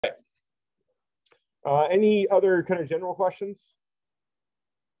Any other kind of general questions?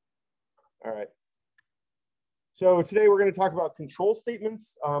 All right. So today we're going to talk about control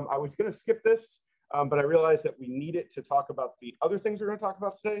statements. I was going to skip this, but I realized that we need it to talk about the other things we're going to talk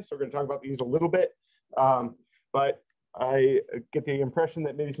about today. So we're going to talk about these a little bit. But I get the impression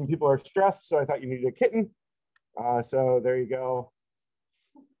that maybe some people are stressed, so I thought you needed a kitten. So there you go.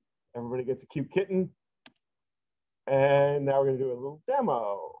 Everybody gets a cute kitten. And now we're going to do a little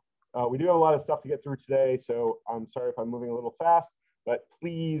demo. We do have a lot of stuff to get through today, so I'm sorry if I'm moving a little fast, but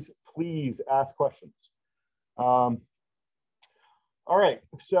please, please ask questions. All right,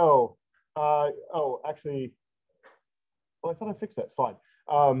 so, oh, actually, well, I thought I fixed that slide.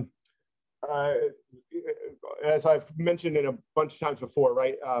 As I've mentioned in a bunch of times before,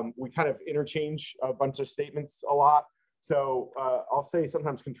 right, we kind of interchange a bunch of statements a lot. So I'll say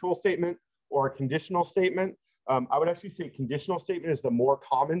sometimes control statement or a conditional statement. I would actually say conditional statement is the more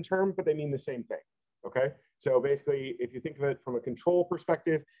common term, but they mean the same thing, okay? So basically, if you think of it from a control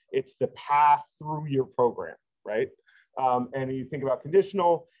perspective, it's the path through your program, right? And you think about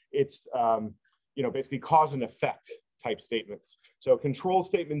conditional, it's basically cause and effect type statements. So control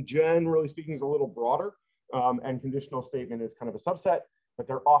statement, generally speaking, is a little broader, and conditional statement is kind of a subset, but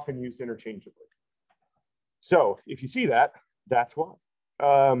they're often used interchangeably. So if you see that, that's why.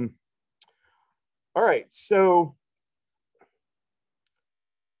 All right, so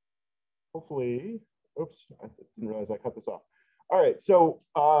hopefully, oops, I didn't realize I cut this off. All right, so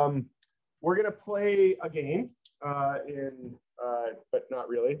we're gonna play a game, but not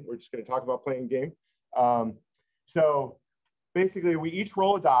really. We're just gonna talk about playing a game. So basically, we each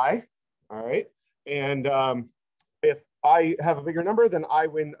roll a die, all right? And if I have a bigger number, then I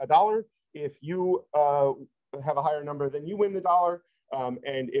win $1. If you have a higher number, then you win the $1.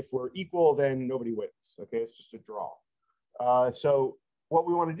 And if we're equal, then nobody wins, okay? It's just a draw. So what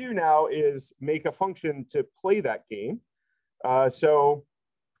we want to do now is make a function to play that game. Oh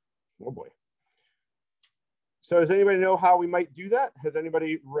boy. So does anybody know how we might do that? Has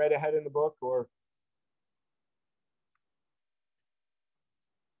anybody read ahead in the book, or?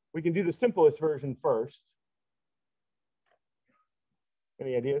 We can do the simplest version first.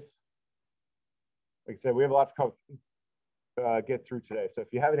 Any ideas? Like I said, we have a lot to get through today. So if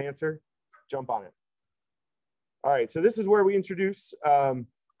you have an answer, jump on it. All right, so this is where we introduce the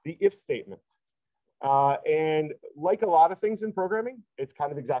if statement. And like a lot of things in programming, it's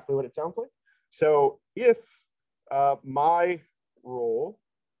kind of exactly what it sounds like. So if my role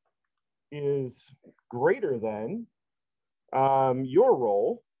is greater than your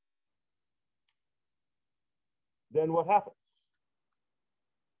role, then what happens?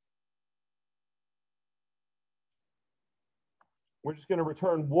 We're just going to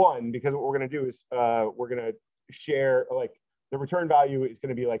return 1, because what we're going to do is we're going to share, like, the return value is going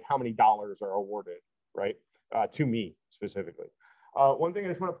to be like how many dollars are awarded, right? To me specifically. One thing I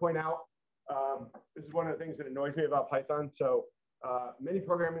just want to point out, this is one of the things that annoys me about Python. So many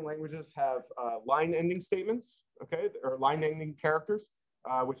programming languages have line ending statements, okay, or line ending characters,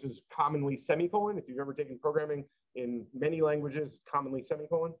 which is commonly semicolon. If you've ever taken programming in many languages, commonly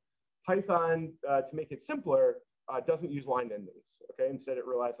semicolon. Python, to make it simpler, doesn't use line endings, okay? Instead, it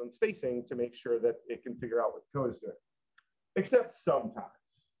relies on spacing to make sure that it can figure out what the code is doing, except sometimes.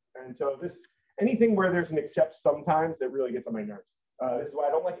 And so anything where there's an except sometimes, that really gets on my nerves. This is why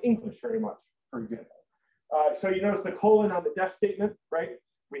I don't like English very much, for example. So you notice the colon on the def statement, right?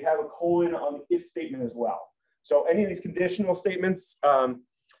 We have a colon on the if statement as well. So any of these conditional statements,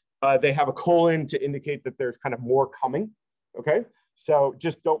 they have a colon to indicate that there's kind of more coming, okay? So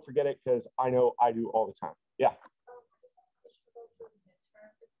just don't forget it, because I know I do all the time. Yeah.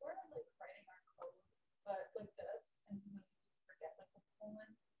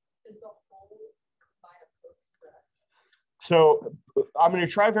 So I'm going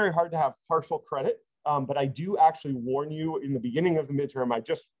to try very hard to have partial credit, but I do actually warn you in the beginning of the midterm. I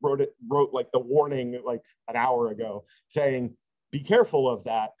just wrote like the warning like an hour ago, saying be careful of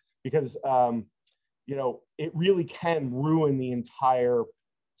that, because it really can ruin the entire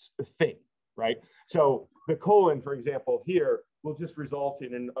thing, right? So the colon, for example, here will just result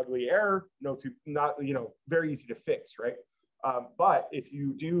in an ugly error, very easy to fix, right? But if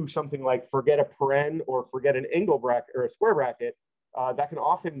you do something like forget a paren or forget an angle bracket or a square bracket, that can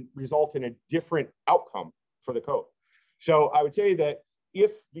often result in a different outcome for the code. So I would say that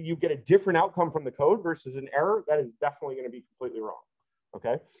if you get a different outcome from the code versus an error, that is definitely going to be completely wrong.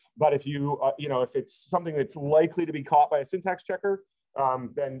 Okay, but if you if it's something that's likely to be caught by a syntax checker,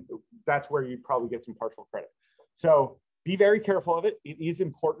 then that's where you probably get some partial credit. So be very careful of it. It is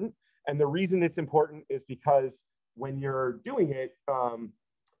important, and the reason it's important is because when you're doing it,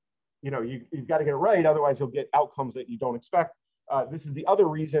 you've got to get it right. Otherwise, you'll get outcomes that you don't expect. This is the other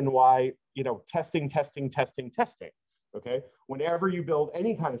reason why, testing. Okay. Whenever you build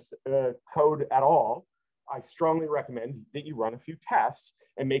any kind of code at all, I strongly recommend that you run a few tests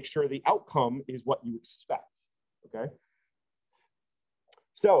and make sure the outcome is what you expect. Okay.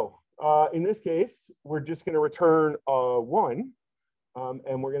 So in this case, we're just going to return 1,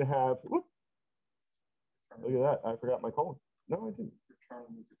 and we're going to have, whoop, look at that. I forgot my colon. No, I didn't.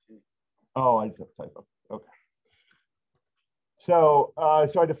 Oh, I just have a typo. Okay. So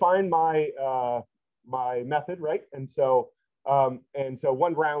I defined my my method, right? And so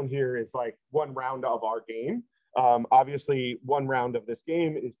one round here is like one round of our game. Obviously, one round of this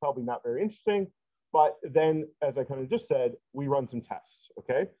game is probably not very interesting, but then, as I kind of just said, we run some tests.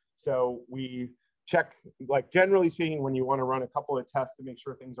 Okay, so we check, like generally speaking, when you want to run a couple of tests to make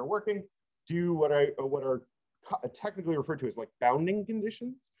sure things are working, do what are technically referred to as like bounding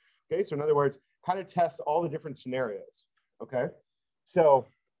conditions. Okay, so in other words, kind of test all the different scenarios. Okay, so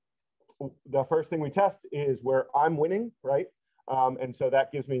the first thing we test is where I'm winning, right? And so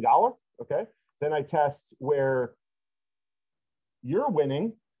that gives me $1. Okay, then I test where you're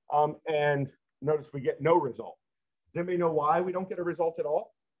winning, and notice we get no result. Does anybody know why we don't get a result at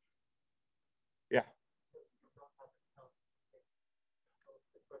all? Yeah.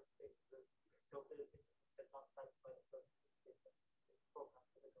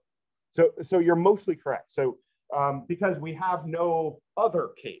 So you're mostly correct. So because we have no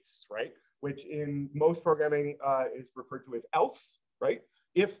other case, right? Which in most programming is referred to as else, right?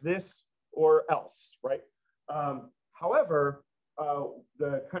 If this or else, right? However,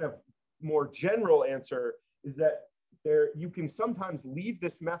 the kind of more general answer is that you can sometimes leave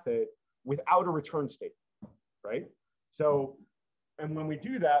this method without a return statement, right? So, and when we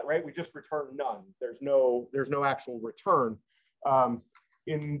do that, right, we just return none. There's no actual return.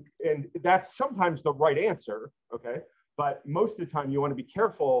 And that's sometimes the right answer, okay? But most of the time you want to be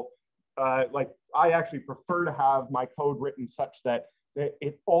careful. Like I actually prefer to have my code written such that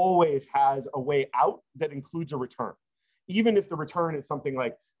it always has a way out that includes a return. Even if the return is something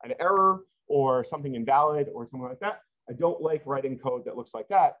like an error or something invalid or something like that, I don't like writing code that looks like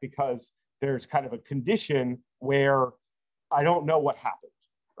that because there's kind of a condition where I don't know what happened,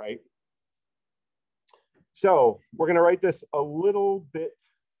 right? So we're going to write this a little bit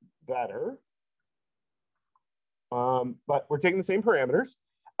better, but we're taking the same parameters,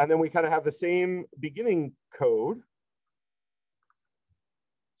 and then we kind of have the same beginning code.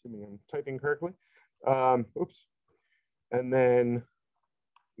 Assuming I'm typing correctly. Oops. And then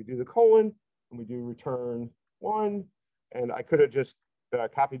we do the colon, and we do return 1, and I could have just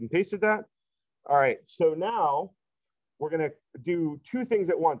copied and pasted that. All right, so now we're going to do 2 things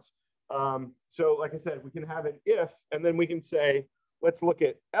at once. So like I said, we can have an if, and then we can say, let's look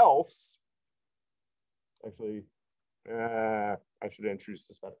at else. Actually, I should introduce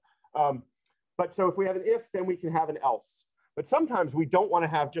this better. But so if we have an if, then we can have an else. But sometimes we don't want to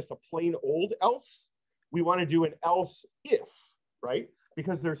have just a plain old else. We want to do an else if, right?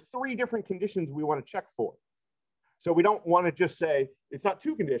 Because there's 3 different conditions we want to check for. So we don't want to just say, it's not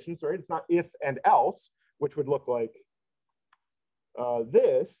 2 conditions, right? It's not if and else, which would look like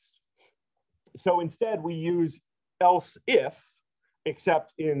this. So instead we use else if,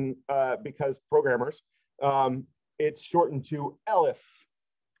 except in, because programmers, it's shortened to elif,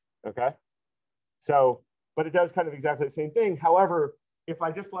 okay? So, but it does kind of exactly the same thing. However, if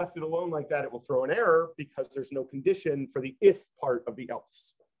I just left it alone like that, it will throw an error because there's no condition for the if part of the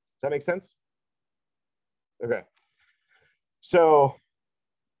else. Does that make sense? Okay. So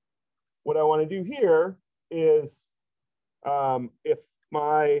what I want to do here is if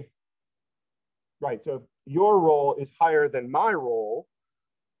my, right, so if your role is higher than my role,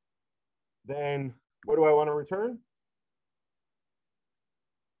 then what do I want to return?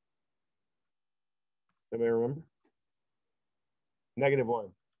 Anybody remember?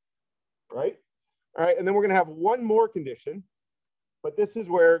 -1, right? All right, and then we're going to have one more condition, but this is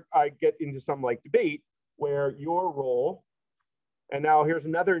where I get into some like debate where your role, and now here's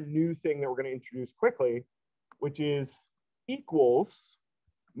another new thing that we're going to introduce quickly, which is equals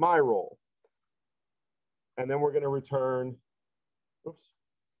my role. And then we're going to return, oops,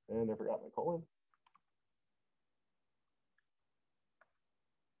 and I forgot my colon.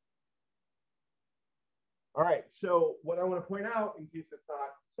 All right, so what I want to point out, in case it's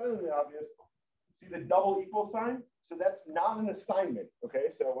not suddenly obvious, see the double equal sign? So that's not an assignment,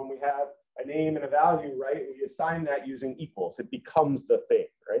 okay? So when we have a name and a value, right, we assign that using equals. It becomes the thing,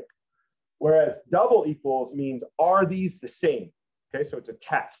 right? Whereas double equals means, are these the same? Okay, so it's a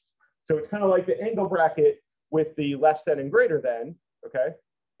test. So it's kind of like the angle bracket with the less than and greater than, okay?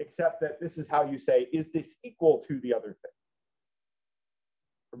 except that this is how you say, is this equal to the other thing?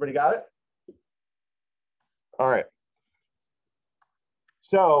 Everybody got it? All right.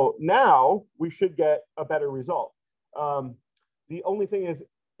 So now we should get a better result. The only thing is,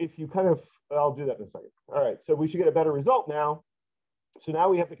 if you kind of, I'll do that in a second. All right, so we should get a better result now. So now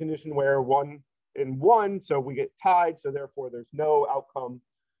we have the condition where 1 and 1, so we get tied, so therefore there's no outcome.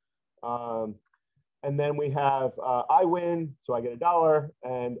 And then we have I win, so I get $1,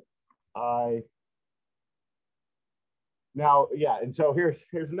 and I, now, yeah, and so here's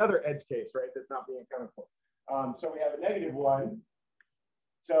another edge case, right, that's not being accounted for. So we have a -1.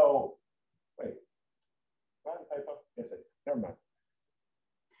 So, wait, yes, never mind.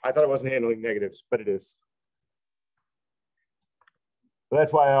 I thought it wasn't handling negatives, but it is. So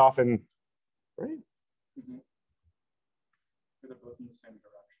that's why I often, right? Mm-hmm. They're both in the same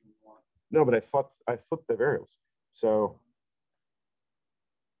direction you want. No, but I flipped the variables. So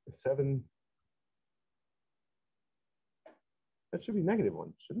 7, that should be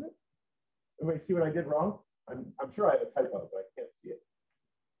 -1, shouldn't it? Wait, see what I did wrong? I'm sure I have a typo, but I can't see it.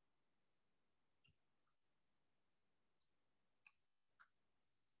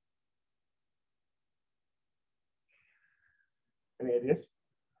 Any ideas?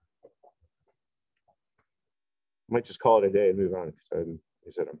 Might just call it a day and move on because I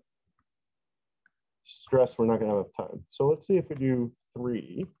said I'm stressed we're not going to have enough time. So let's see if we do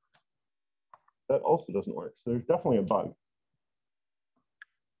 3. That also doesn't work. So there's definitely a bug.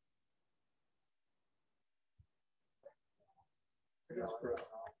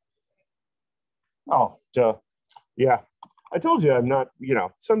 Oh, duh. Yeah. I told you I'm not,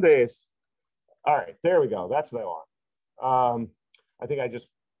 some days. All right, there we go. That's what I want. I think I just,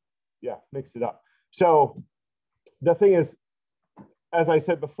 mixed it up. So the thing is, as I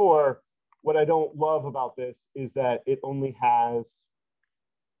said before, what I don't love about this is that it only has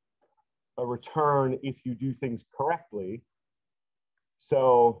a return if you do things correctly.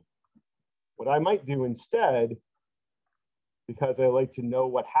 So what I might do instead, because I like to know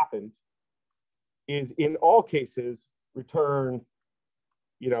what happened, is in all cases return,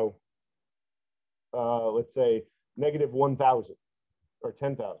 let's say -1,000 or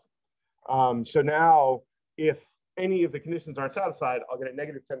 10,000. So now if any of the conditions aren't satisfied, I'll get a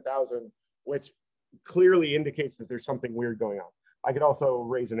 -10,000, which clearly indicates that there's something weird going on. I could also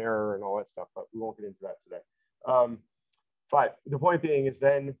raise an error and all that stuff, but we won't get into that today. But the point being is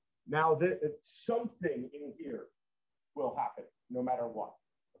then now that something in here will happen no matter what,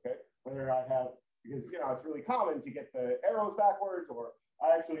 okay? Whether I have, because it's really common to get the arrows backwards, or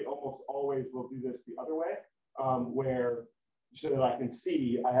I actually almost always will do this the other way, where so that I can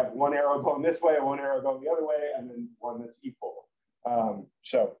see I have one arrow going this way and one arrow going the other way, and then one that's equal.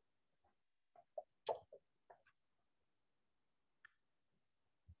 So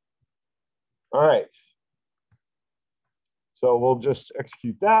all right. So we'll just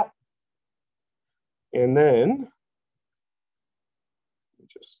execute that. And then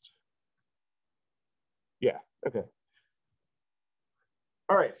just, okay.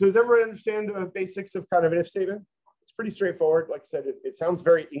 All right, so does everyone understand the basics of kind of an if statement? It's pretty straightforward. Like I said, it sounds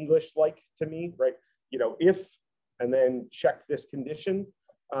very English-like to me, right? If, and then check this condition,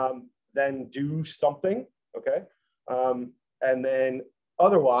 then do something, okay? And then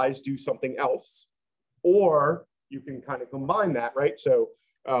otherwise do something else. Or you can kind of combine that, right? So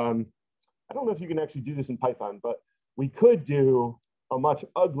I don't know if you can actually do this in Python, but we could do a much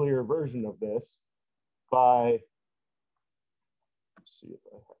uglier version of this by, let's see if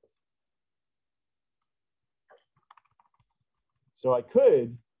I have it. So I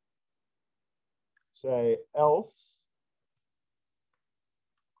could say else,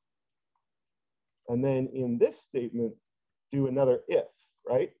 and then in this statement, do another if,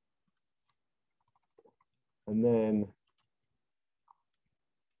 right? And then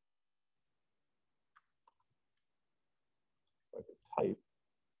I could type.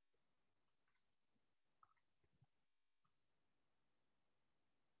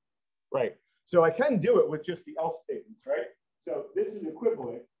 Right, so I can do it with just the else statements, right? So this is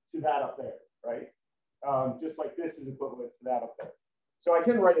equivalent to that up there, right? Just like this is equivalent to that up there. So I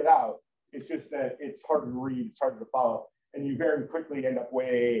can write it out. It's just that it's harder to read, it's harder to follow, and you very quickly end up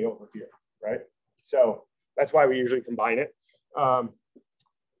way over here, right? So that's why we usually combine it.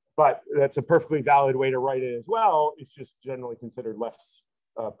 But that's a perfectly valid way to write it as well. It's just generally considered less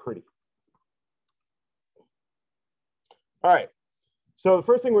pretty. All right. So the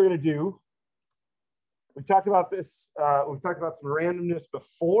first thing we're going to do, we talked about this, we've talked about some randomness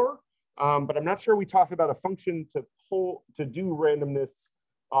before, but I'm not sure we talked about a function to do randomness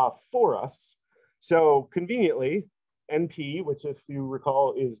for us. So conveniently, NP, which if you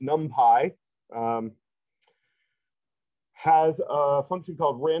recall is numpy, has a function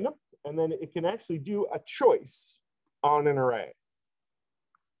called random, and then it can actually do a choice on an array.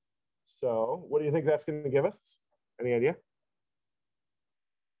 So what do you think that's going to give us? Any idea?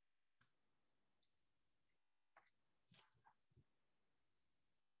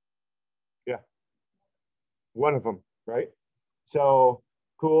 Yeah, one of them, right? So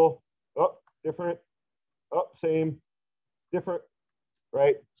cool, oh, different, oh, same, different,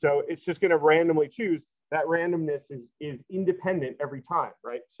 right? So it's just going to randomly choose. That randomness is independent every time,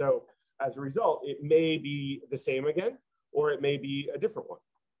 right? So as a result, it may be the same again, or it may be a different one.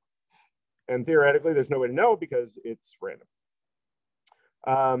 And theoretically, there's no way to know because it's random.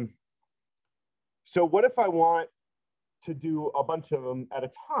 So what if I want to do a bunch of them at a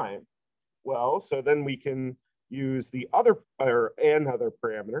time? Well, so then we can use the other or another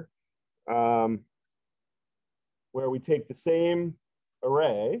parameter where we take the same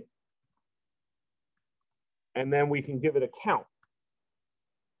array and then we can give it a count.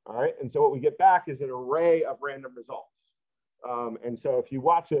 All right, and so what we get back is an array of random results. And so if you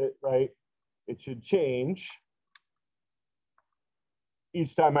watch it, right, it should change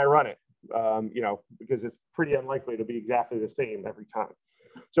each time I run it, you know, because it's pretty unlikely to be exactly the same every time.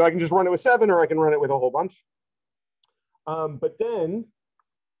 So I can just run it with 7 or I can run it with a whole bunch. But then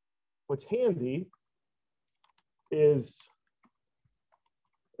what's handy is,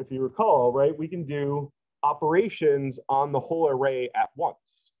 if you recall, right, we can do operations on the whole array at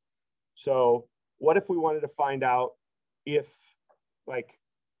once. So what if we wanted to find out if, like,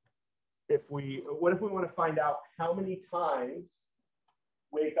 what if we want to find out how many times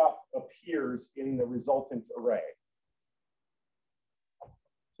wake up appears in the resultant array?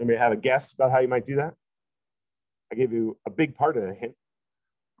 Anybody have a guess about how you might do that? I gave you a big part of the hint.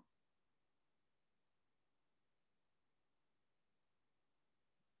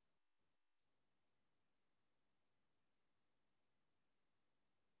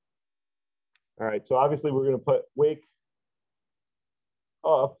 All right, so obviously we're going to put wake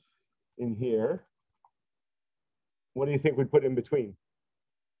up in here. What do you think we'd put in between?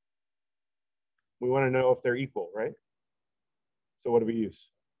 We want to know if they're equal, right? So what do we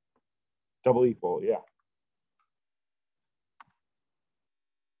use? Double equal, yeah.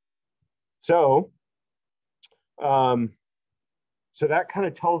 So, so that kind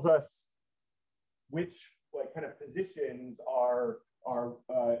of tells us which like kind of positions are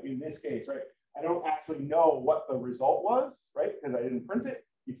in this case, right? I don't actually know what the result was, right? Because I didn't print it.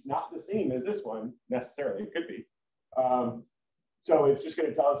 It's not the same as this one necessarily. It could be. So it's just going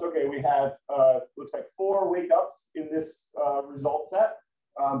to tell us, okay, we have looks like 4 wake ups in this result set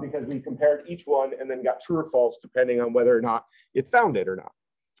because we compared each one and then got true or false depending on whether or not it found it or not.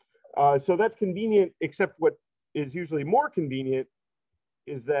 So that's convenient, except what is usually more convenient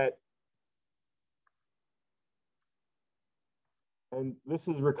is that, and this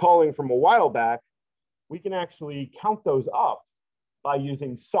is recalling from a while back, we can actually count those up by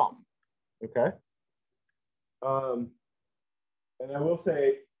using sum, okay? And I will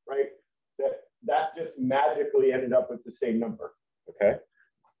say, right, that just magically ended up with the same number, okay?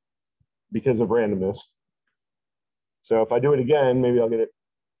 Because of randomness. So if I do it again, maybe I'll get a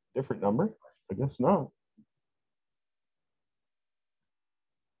different number. I guess not.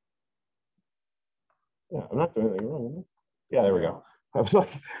 Yeah, I'm not doing anything wrong. Yeah, there we go. I was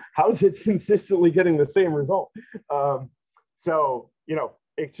like, how is it consistently getting the same result? So, you know,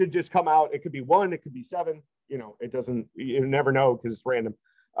 it should just come out. It could be 1, it could be 7. You know, it doesn't, you never know because it's random.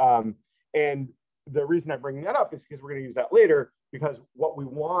 And the reason I'm bringing that up is because we're going to use that later, because what we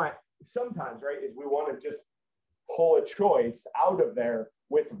want sometimes, right, is we want to just pull a choice out of there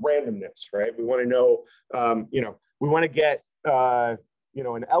with randomness, right? We want to know, you know, we want to get, you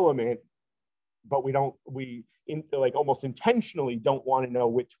know, an element, but we don't, like almost intentionally don't want to know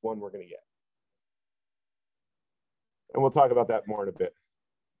which one we're going to get. And we'll talk about that more in a bit.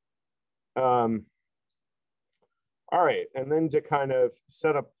 All right, and then to kind of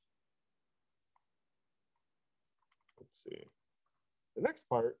set up, let's see, the next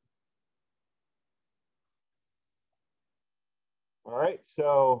part. All right,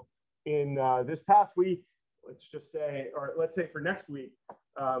 so in this past week, let's just say, or let's say for next week,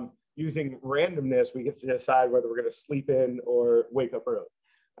 using randomness, we get to decide whether we're going to sleep in or wake up early.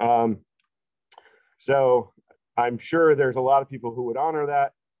 So I'm sure there's a lot of people who would honor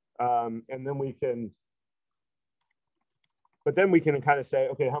that. And then we can, but then we can kind of say,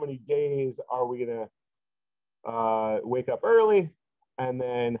 okay, how many days are we going to wake up early? And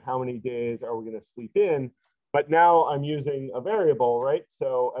then how many days are we going to sleep in? But now I'm using a variable, right?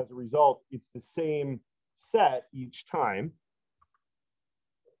 So as a result, it's the same set each time.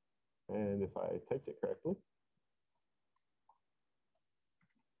 And if I typed it correctly.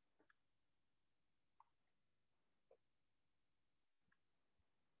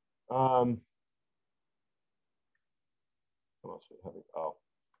 What else was having? Oh.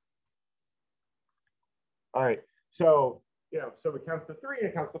 All right. So, so it counts to 3 and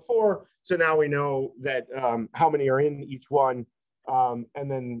it counts to 4. So now we know that how many are in each one. And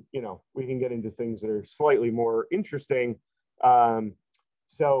then, we can get into things that are slightly more interesting.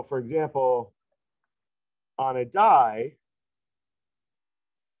 So for example, on a die,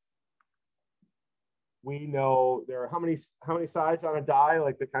 we know there are how many sides on a die,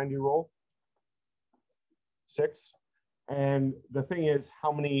 like the kind you roll? 6. And the thing is,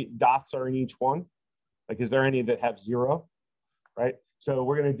 how many dots are in each one? Like, is there any that have 0, right? So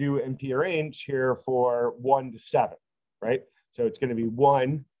we're going to do NP arrange here for 1 to 7, right? So it's going to be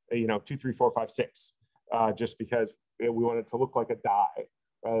 1, 2, 3, 4, 5, 6, just because we want it to look like a die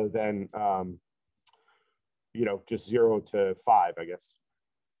rather than, just 0 to 5, I guess.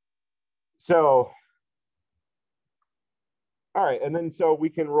 So, all right, and then so we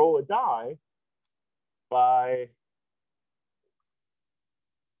can roll a die by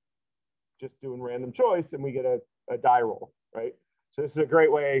just doing random choice, and we get a die roll, right? So this is a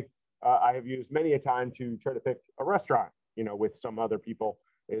great way I have used many a time to try to pick a restaurant, with some other people,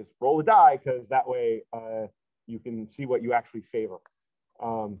 is roll a die, because that way you can see what you actually favor.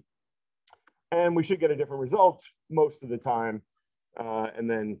 And we should get a different result most of the time, and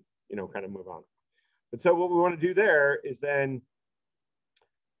then, kind of move on. But so what we want to do there is then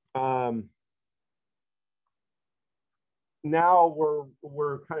now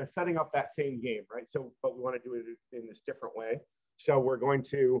we're kind of setting up that same game, right? So, but we want to do it in this different way. So we're going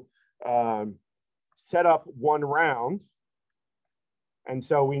to set up one round. And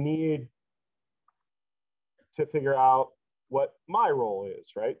so we need to figure out what my role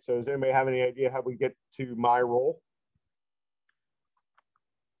is, right? So does anybody have any idea how we get to my role?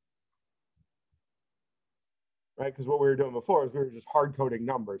 Right, because what we were doing before is we were just hard coding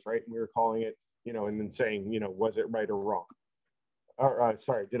numbers, right? And we were calling it, and then saying, was it right or wrong? Or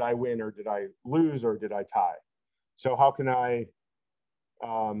sorry, did I win or did I lose or did I tie? So how can I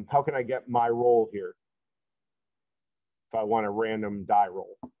get my role here if I want a random die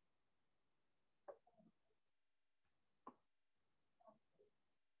roll?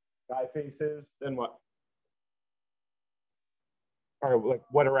 Die faces, then what? Or like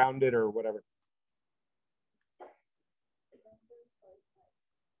what around it or whatever.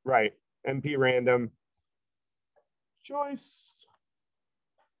 Right, NP random choice.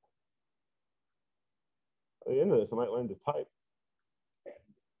 At the end of this, I might learn to type.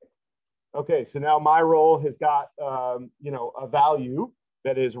 Okay, so now my role has got a value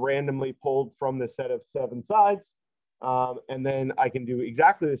that is randomly pulled from the set of 7 sides. And then I can do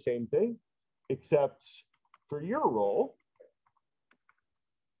exactly the same thing, except for your role,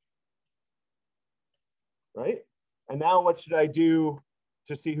 right? And now what should I do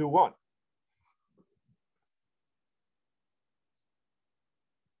to see who won?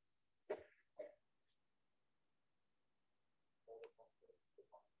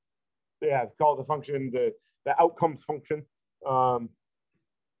 Yeah, call the function the outcomes function,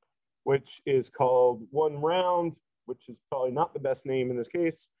 which is called one round, which is probably not the best name in this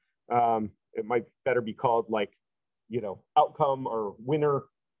case. It might better be called like, outcome or winner.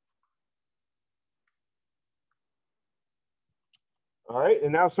 All right,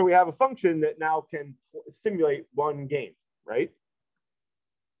 and now so we have a function that now can simulate one game, right?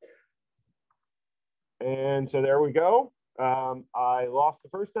 And so there we go. I lost the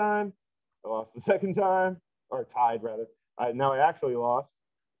first time. I lost the second time, or tied rather. Now I actually lost.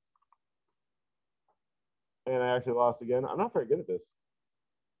 And I actually lost again. I'm not very good at this.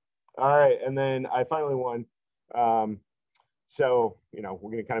 All right, and then I finally won. So,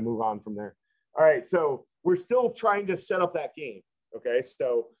 we're gonna kind of move on from there. All right, so we're still trying to set up that game, okay?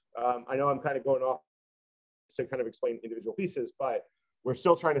 So I know I'm kind of going off to kind of explain individual pieces, but we're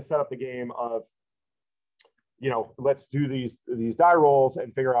still trying to set up the game of, let's do these die rolls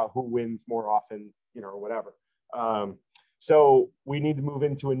and figure out who wins more often, or whatever. So we need to move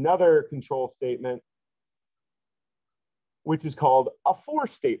into another control statement, which is called a for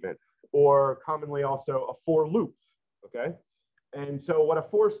statement, or commonly also a for loop, okay? And so what a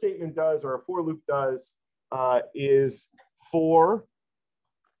for statement does, or a for loop does, is for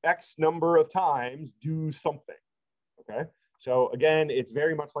X number of times do something, okay? So again, it's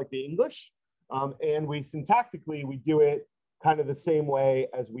very much like the English, and we syntactically, we do it kind of the same way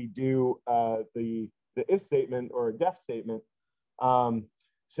as we do the if statement or a def statement.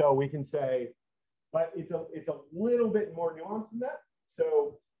 So we can say, but it's a little bit more nuanced than that.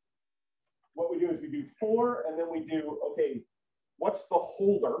 So what we do is we do for, and then we do, okay, what's the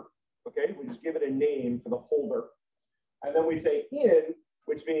holder? Okay, we just give it a name for the holder. And then we say in,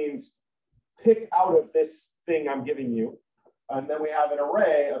 which means pick out of this thing I'm giving you. And then we have an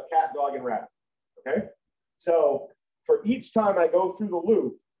array of cat, dog, and rabbit. Okay, so for each time I go through the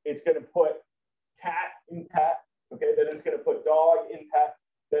loop, it's going to put cat in pet. Okay, then it's going to put dog in pet.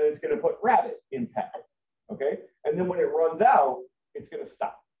 Then it's going to put rabbit in pet. Okay, and then when it runs out, it's going to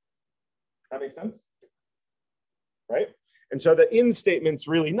stop. That makes sense? Right? And so the in statement's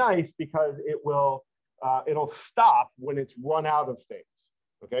really nice because it will, it'll stop when it's run out of things.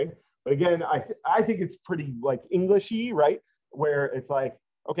 Okay, but again, I think it's pretty like Englishy, right? Where it's like,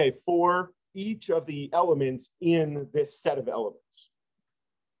 okay, for each of the elements in this set of elements.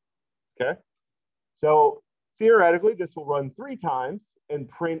 Okay, so theoretically, this will run 3 times and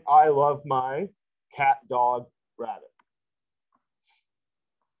print I love my cat, dog, rabbit.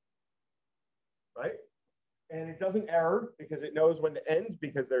 Right? And it doesn't error because it knows when to end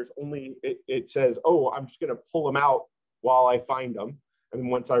because there's only, it says, oh, I'm just going to pull them out while I find them. And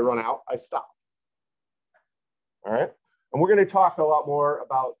once I run out, I stop. All right. And we're going to talk a lot more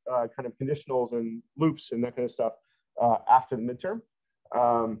about kind of conditionals and loops and that kind of stuff after the midterm.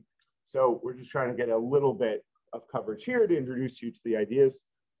 So we're just trying to get a little bit of coverage here to introduce you to the ideas.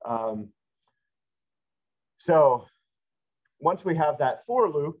 So once we have that for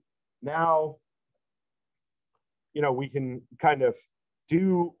loop, now, you know, we can kind of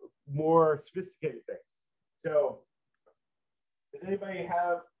do more sophisticated things. So does anybody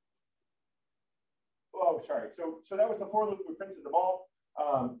have, oh, sorry. So that was the for loop, we printed them all.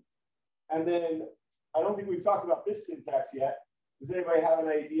 And then I don't think we've talked about this syntax yet. Does anybody have an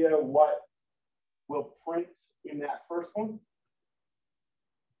idea what will print in that first one?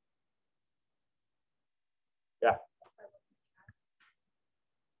 Yeah.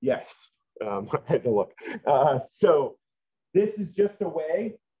 Yes. I had to look. So this is just a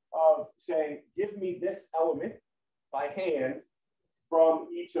way of saying, give me this element by hand from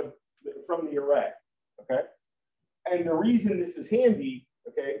from the array. Okay. And the reason this is handy,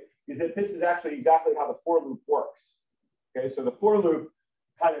 okay, is that this is actually exactly how the for loop works. Okay, so the for loop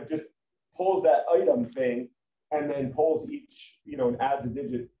kind of just pulls that item thing and then pulls each, you know, and adds a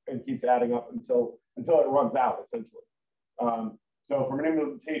digit and keeps adding up until it runs out, essentially. So from an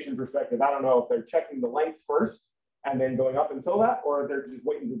implementation perspective, I don't know if they're checking the length first and then going up until that, or if they're just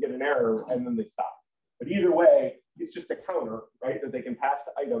waiting to get an error and then they stop. But either way, it's just a counter, right, that they can pass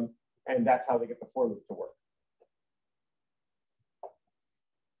to item, and that's how they get the for loop to work.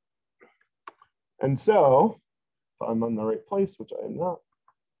 And so, if I'm on the right place, which I am not,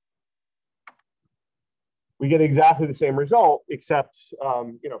 we get exactly the same result, except,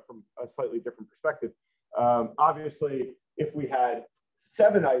 you know, from a slightly different perspective. Obviously, if we had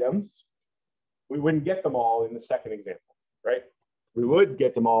 7 items, we wouldn't get them all in the second example, right? We would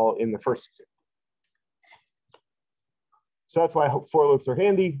get them all in the first example. So that's why for loops are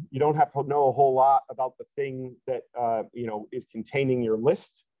handy. You don't have to know a whole lot about the thing that you know, is containing your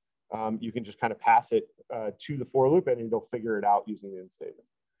list. You can just kind of pass it to the for loop and it'll figure it out using the in statement.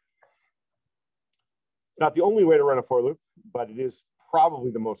 It's not the only way to run a for loop, but it is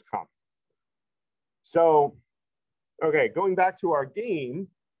probably the most common. So, okay, going back to our game,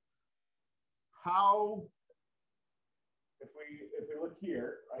 how, if we look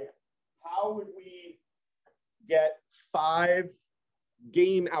here, right, how would we get 5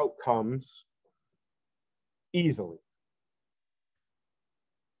 game outcomes easily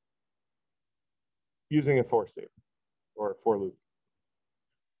using a for statement or a for loop?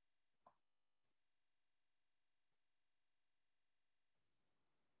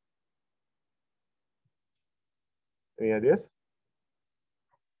 Any ideas?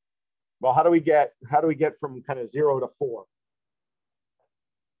 Well, how do we get from kind of 0 to 4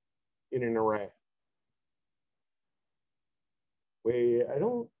 in an array?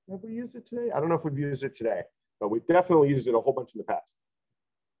 Have we used it today? I don't know if we've used it today, but we've definitely used it a whole bunch in the past.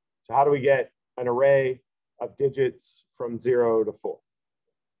 So how do we get an array of digits from 0 to 4?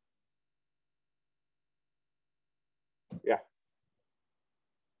 Yeah.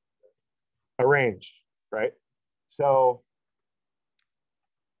 Arrange, right? So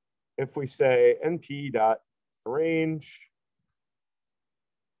if we say np dot arrange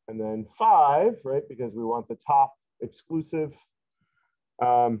and then 5, right? Because we want the top exclusive.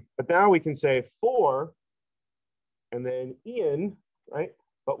 But now we can say 4 and then in, right?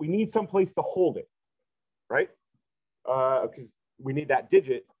 But we need some place to hold it, right? Because we need that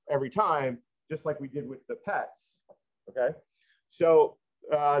digit every time, just like we did with the pets, okay? So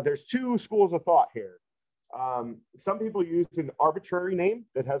there's two schools of thought here. Some people use an arbitrary name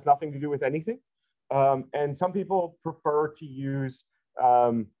that has nothing to do with anything. And some people prefer to use,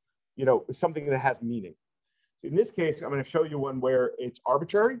 something that has meaning. In this case, I'm going to show you one where it's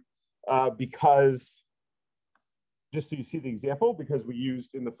arbitrary because, just so you see the example, because we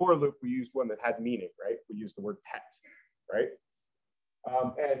used in the for loop, we used one that had meaning, right? We used the word pet, right?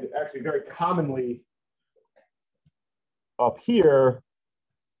 And actually very commonly up here,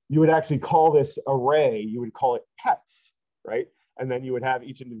 you would actually call this array, you would call it pets, right? And then you would have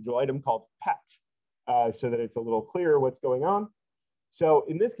each individual item called pet so that it's a little clearer what's going on. So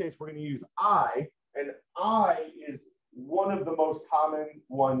in this case, we're going to use I, and I is one of the most common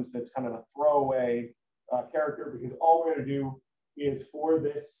ones that's kind of a throwaway character, because all we're going to do is for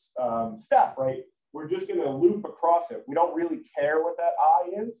this step, right? We're just going to loop across it. We don't really care what that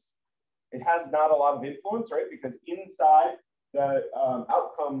I is. It has not a lot of influence, right? Because inside the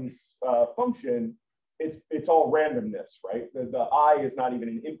outcomes function, it's all randomness, right? The I is not even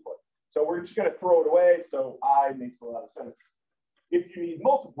an input. So we're just going to throw it away. So I makes a lot of sense. If you need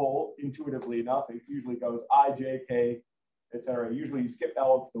multiple, intuitively enough, it usually goes I, J, K, etc. Usually you skip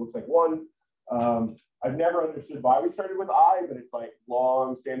L because it looks like one. I've never understood why we started with I, but it's like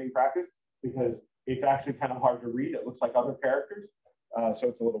long-standing practice because it's actually kind of hard to read. It looks like other characters, so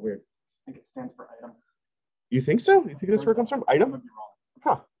it's a little weird. I think it stands for item. You think so? You think that's where it comes from? Item?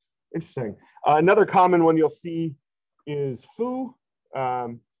 Huh. Interesting. Another common one you'll see is foo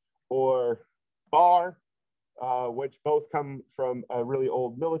or bar, which both come from a really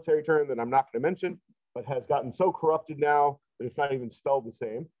old military term that I'm not going to mention, but has gotten so corrupted now that it's not even spelled the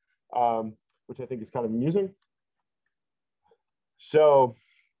same, which I think is kind of amusing. So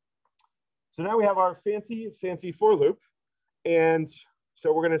now we have our fancy for loop. And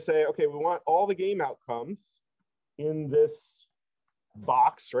so we're going to say, okay, we want all the game outcomes in this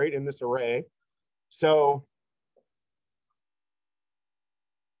box, right, in this array. So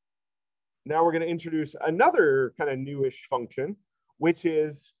now we're going to introduce another kind of newish function, which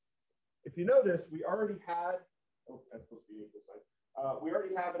is, if you notice, we already had, that's supposed to be this side. We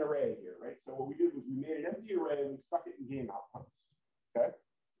already have an array here, right? So what we did was we made an empty array and we stuck it in game outcomes, okay?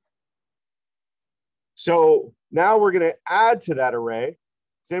 So now we're going to add to that array.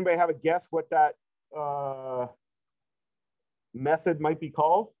 Does anybody have a guess what that method might be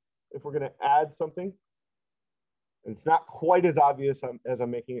called if we're going to add something? And it's not quite as obvious as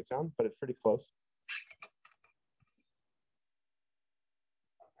I'm making it sound, but it's pretty close.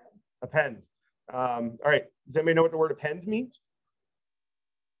 Append. All right. Does anybody know what the word append means?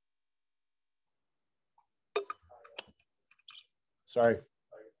 Sorry.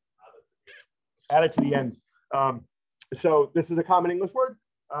 Add it to the end. So this is a common English word.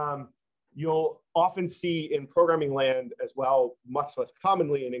 You'll often see in programming land as well, much less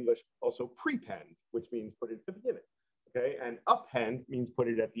commonly in English, also prepend, which means put it at the beginning. Okay, and append means put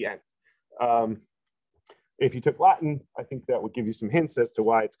it at the end. If you took Latin, I think that would give you some hints as to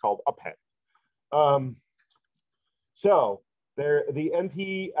why it's called append. So there, the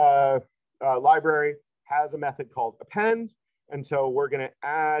NP library has a method called append, and so we're going to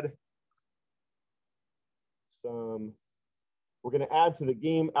add some. We're going to add to the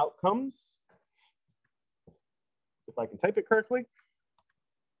game outcomes, if I can type it correctly.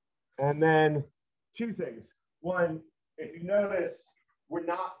 And then two things. One, if you notice, we're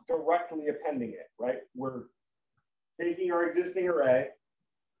not directly appending it, right? We're taking our existing array,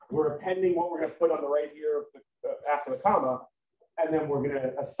 we're appending what we're going to put on the right here after the comma, and then we're going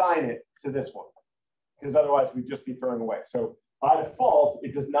to assign it to this one, because otherwise we'd just be throwing away. So by default,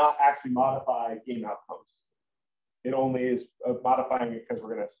 it does not actually modify game outcomes. It only is modifying it because we're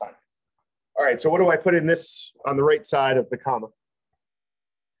going to assign it. All right, so what do I put in this on the right side of the comma?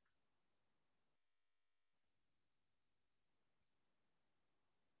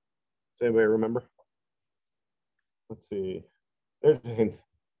 Does anybody remember? Let's see. There's a hint.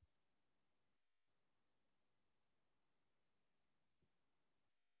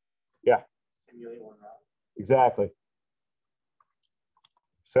 Yeah. Simulate one round. Exactly.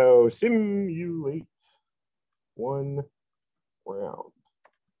 So simulate one round.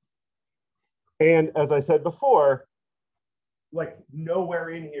 And as I said before, like nowhere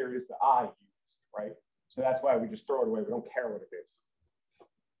in here is the I used, right? So that's why we just throw it away. We don't care what it is.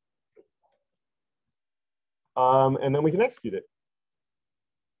 And then we can execute it.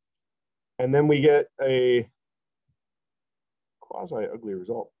 And then we get a quasi-ugly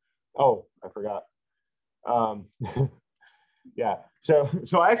result. Oh, I forgot. Yeah, so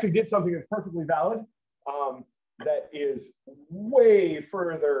I actually did something that's perfectly valid that is way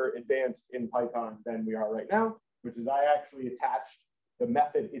further advanced in Python than we are right now, which is I actually attached the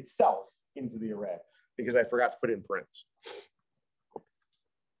method itself into the array because I forgot to put in parents.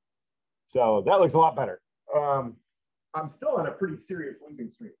 So that looks a lot better. I'm still on a pretty serious losing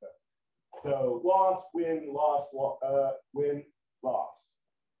streak though. So loss, win, loss, win, loss.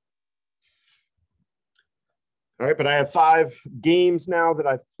 All right, but I have 5 games now that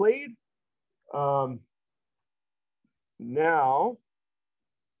I've played. Now,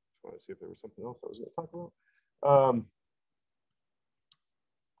 I want to see if there was something else I was going to talk about.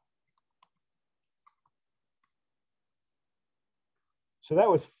 So that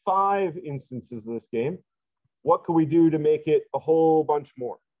was 5 instances of this game. What could we do to make it a whole bunch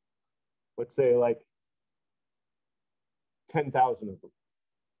more? Let's say like 10,000 of them.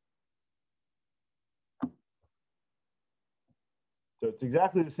 So it's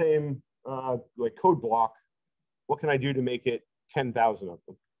exactly the same like code block. What can I do to make it 10,000 of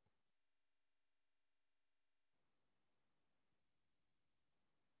them?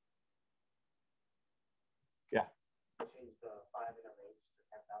 Yeah. Change the 5 in a range to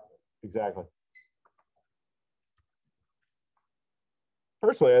 10,000. Exactly.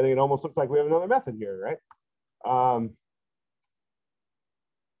 Personally, I think it almost looks like we have another method here, right?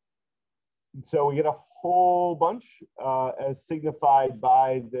 So we get a whole bunch as signified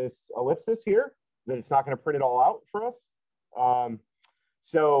by this ellipsis here, that it's not going to print it all out for us.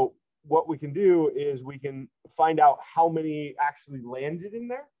 So what we can do is we can find out how many actually landed in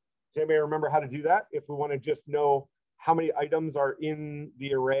there. Does anybody remember how to do that? If we want to just know how many items are in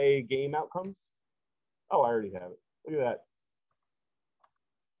the array game outcomes. Oh, I already have it. Look at that.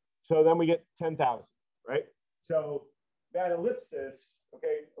 So then we get 10,000, right? So that ellipsis,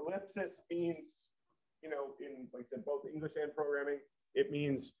 okay, ellipsis means, you know, in, like I said, both English and programming, it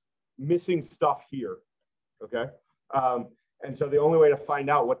means missing stuff here, okay? And so the only way to find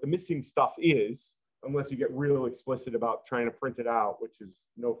out what the missing stuff is, unless you get real explicit about trying to print it out, which is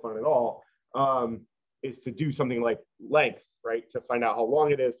no fun at all, is to do something like length, right? To find out how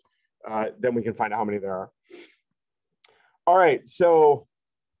long it is, then we can find out how many there are. All right, so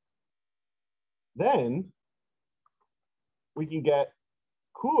then we can get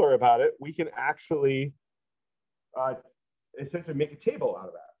cooler about it. We can actually essentially make a table out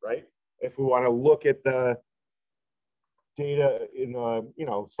of that, right? If we want to look at the data in a, you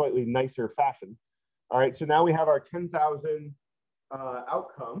know, slightly nicer fashion. All right, so now we have our 10,000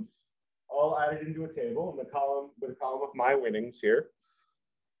 outcomes all added into a table in the column with a column of my winnings here,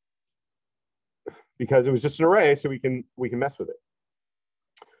 because it was just an array, so we can mess with it.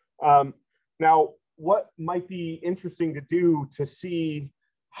 Now, what might be interesting to do to see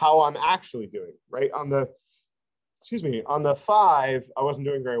how I'm actually doing, right? On the, excuse me, on the 5, I wasn't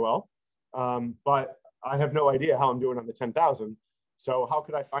doing very well, but I have no idea how I'm doing on the 10,000. So how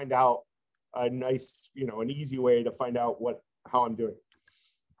could I find out a nice, you know, an easy way to find out how I'm doing?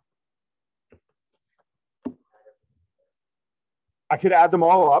 I could add them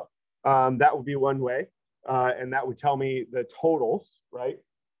all up. That would be one way, and that would tell me the totals, right?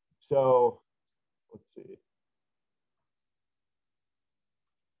 So let's see.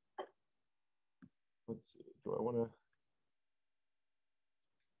 Let's see. Do I want to?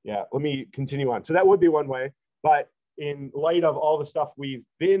 Yeah, let me continue on. So that would be one way, but in light of all the stuff we've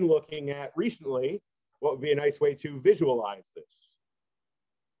been looking at recently, what would be a nice way to visualize this?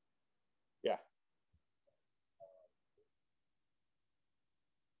 Yeah.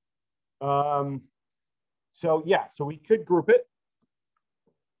 So yeah, so we could group it.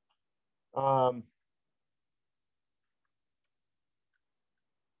 Did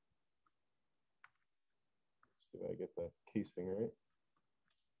I get the case thing right?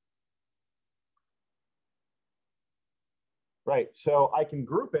 Right, so I can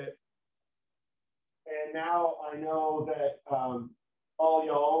group it. And now I know that all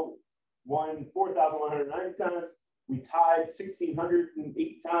y'all won 4,190 times. We tied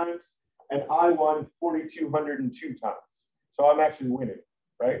 1,608 times. And I won 4,202 times. So I'm actually winning,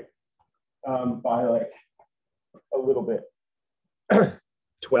 right? By like a little bit.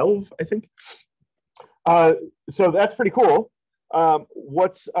 12, I think. So that's pretty cool.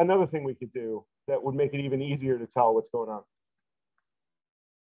 What's another thing we could do that would make it even easier to tell what's going on?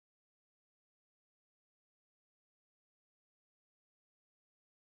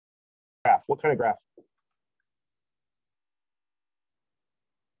 Graph. What kind of graph?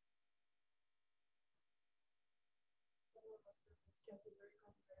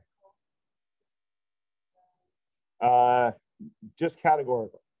 Just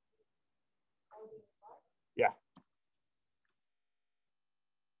categorical. Yeah.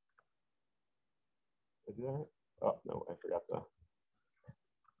 Is that right? Oh, no, I forgot the.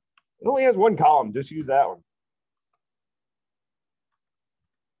 It only has one column. Just use that one.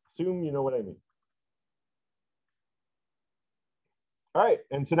 Assume you know what I mean. All right,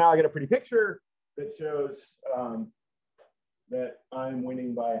 and so now I get a pretty picture that shows that I'm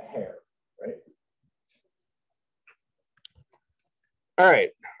winning by a hair, right? All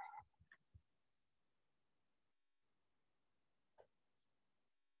right.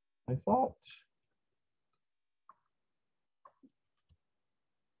 I thought.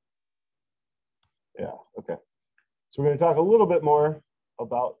 Yeah, okay. So we're going to talk a little bit more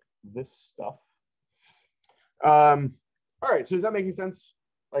about this stuff. All right, so is that making sense?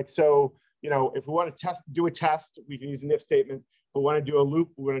 Like, so, you know, if we want to do a test, we can use an if statement. If we want to do a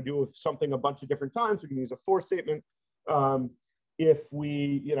loop, we want to do something a bunch of different times, we can use a for statement. If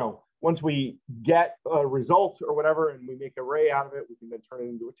we, you know, once we get a result or whatever, and we make an array out of it, we can then turn it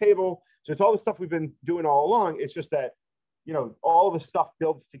into a table. So it's all the stuff we've been doing all along. It's just that, you know, all the stuff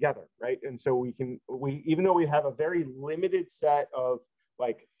builds together, right? And so we even though we have a very limited set of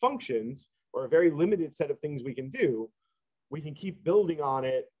like functions or a very limited set of things we can do, we can keep building on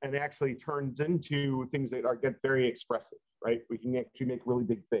it, and it actually turns into things that get very expressive, right? We can actually make really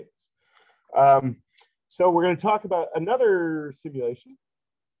big things. So we're going to talk about another simulation.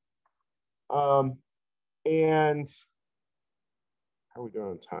 And how are we doing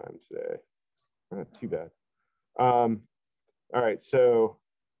on time today? Not too bad. All right, so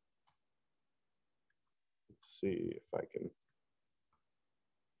let's see if I can.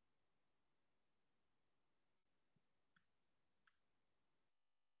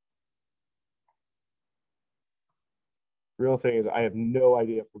 Real thing is I have no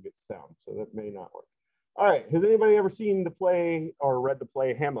idea if we'll get sound, so that may not work. All right, has anybody ever seen the play or read the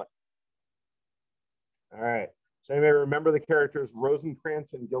play Hamlet? All right, so anybody remember the characters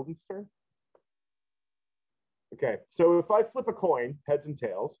Rosencrantz and Guildenstern? Okay, so if I flip a coin, heads and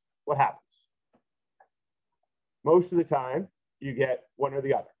tails, what happens? Most of the time, you get one or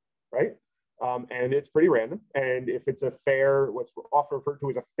the other, right? And it's pretty random. And if it's a fair, what's often referred to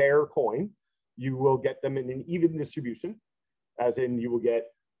as a fair coin, you will get them in an even distribution, as in you will get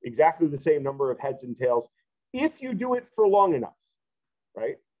exactly the same number of heads and tails if you do it for long enough,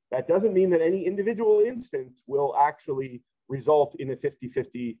 right? That doesn't mean that any individual instance will actually result in a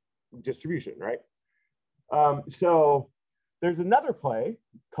 50-50 distribution, right? So there's another play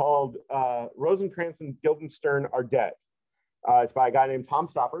called Rosencrantz and Guildenstern Are Dead. It's by a guy named Tom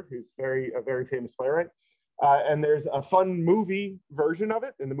Stoppard, who's a very famous playwright. And there's a fun movie version of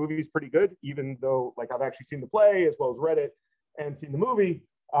it, and the movie is pretty good, even though like I've actually seen the play as well as read it and seen the movie.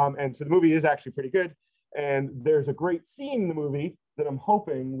 And so the movie is actually pretty good. And there's a great scene in the movie that I'm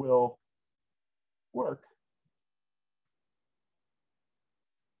hoping will work.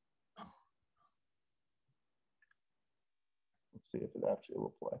 Let's see if it actually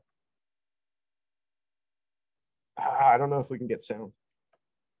will play. I don't know if we can get sound.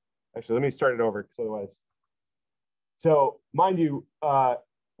 Actually, let me start it over because otherwise. So mind you,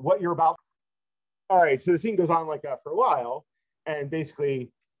 what you're about. All right, so the scene goes on like that for a while. And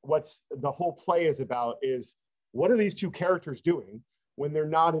basically what's the whole play is about is what are these two characters doing when they're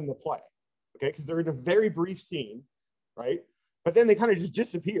not in the play? Okay, because they're in a very brief scene, right? But then they kind of just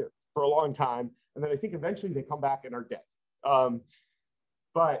disappear for a long time. And then I think eventually they come back and are dead.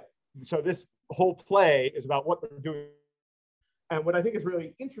 But so this whole play is about what they're doing. And what I think is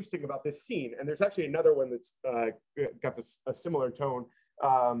really interesting about this scene, and there's actually another one that's got a similar tone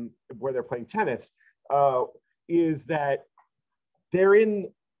where they're playing tennis, is that they're in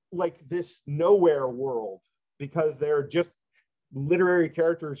like this nowhere world because they're just literary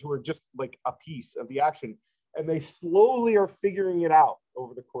characters who are just like a piece of the action. And they slowly are figuring it out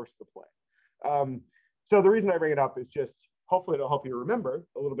over the course of the play. So the reason I bring it up is just hopefully it'll help you remember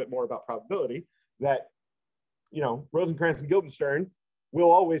a little bit more about probability that, you know, Rosencrantz and Guildenstern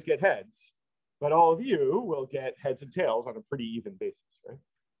will always get heads, but all of you will get heads and tails on a pretty even basis, right?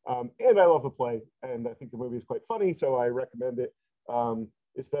 And I love the play, and I think the movie is quite funny, so I recommend it,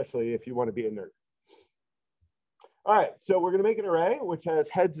 especially if you want to be a nerd. All right, so we're going to make an array which has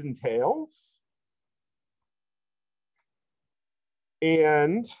heads and tails.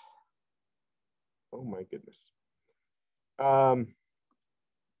 And, oh my goodness. All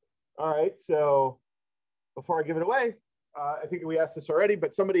right, so before I give it away, I think we asked this already,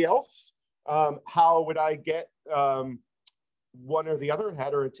 but somebody else, how would I get one or the other,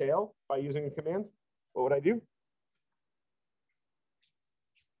 head or a tail, by using a command? What would I do?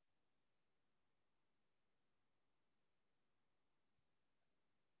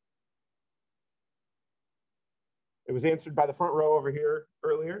 It was answered by the front row over here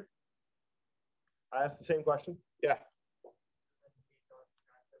earlier. I asked the same question. Yeah.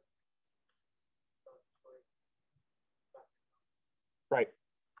 Right.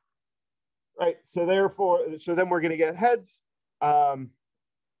 right? So therefore, so then we're going to get heads. Then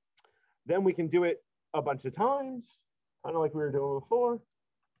we can do it a bunch of times, kind of like we were doing before.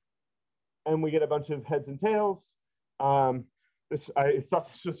 And we get a bunch of heads and tails. I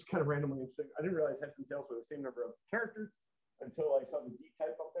thought this was kind of randomly interesting. I didn't realize heads and tails were the same number of characters until I saw the D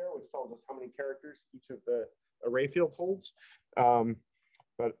type up there, which tells us how many characters each of the array fields holds.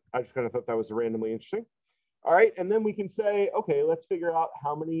 But I just kind of thought that was randomly interesting. All right, and then we can say, okay, let's figure out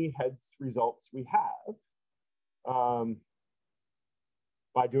how many heads results we have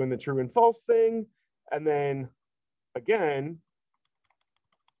by doing the true and false thing. And then again,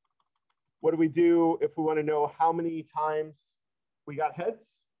 what do we do if we want to know how many times we got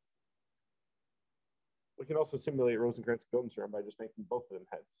heads? We can also simulate Rosenkranz-Gilden's theorem by just making both of them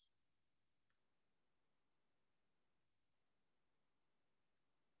heads.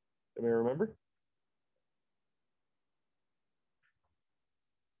 Do you remember?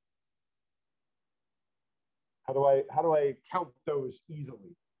 How do I count those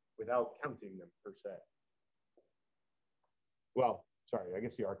easily without counting them per se? Well, sorry, I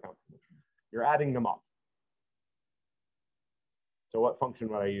guess you are counting them. You're adding them up. So what function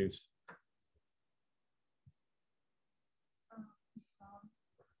would I use?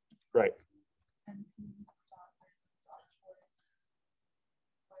 Right.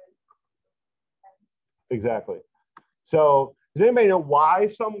 Exactly. So does anybody know why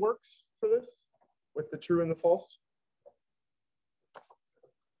sum works for this with the true and the false?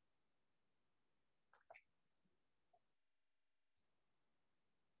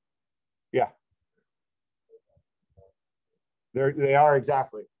 Yeah. They are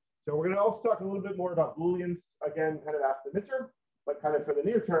exactly. So we're going to also talk a little bit more about Booleans again, kind of after the midterm, but kind of for the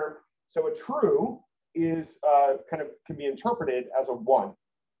near term. So a true is kind of can be interpreted as a 1,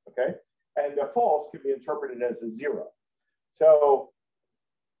 okay? And a false can be interpreted as a 0. So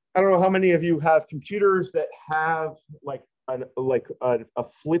I don't know how many of you have computers that have like a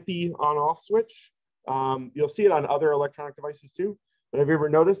flippy on-off switch. You'll see it on other electronic devices too. But have you ever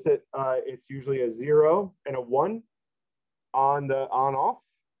noticed that it's usually a 0 and a 1 on the on-off?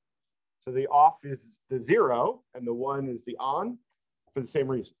 So the off is the 0 and the 1 is the on for the same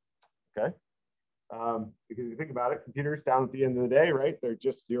reason, okay? Because if you think about it, computers down at the end of the day, right? They're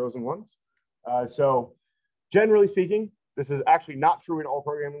just zeros and ones. So generally speaking, this is actually not true in all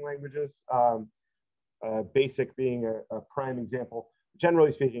programming languages. Basic being a prime example.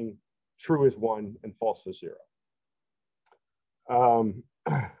 Generally speaking, true is 1 and false is 0.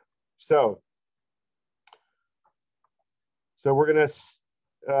 So we're going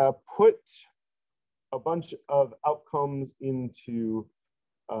to put a bunch of outcomes into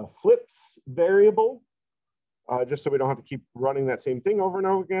flips variable, just so we don't have to keep running that same thing over and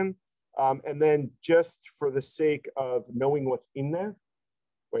over again. And then just for the sake of knowing what's in there,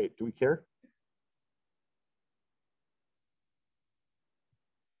 wait, do we care?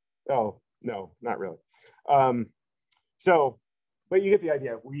 Oh, no, not really. But you get the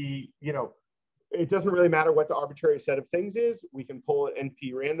idea. It doesn't really matter what the arbitrary set of things is. We can pull an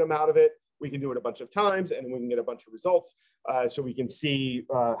NP random out of it. We can do it a bunch of times and we can get a bunch of results. So we can see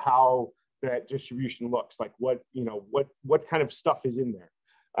how that distribution looks like, what kind of stuff is in there.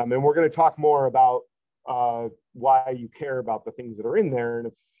 And we're going to talk more about why you care about the things that are in there,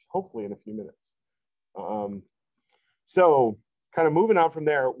 and hopefully in a few minutes. So kind of moving on from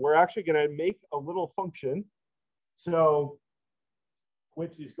there, we're actually going to make a little function,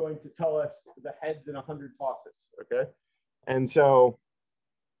 which is going to tell us the heads in 100 tosses, okay? And so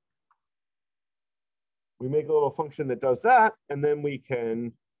we make a little function that does that, and then we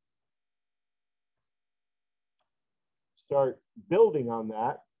can start building on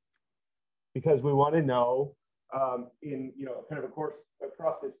that, because we want to know kind of course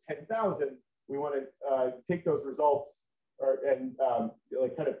across this 10,000, we want to take those results and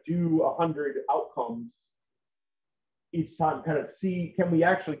kind of do 100 outcomes each time, kind of see, can we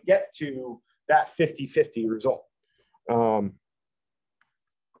actually get to that 50-50 result?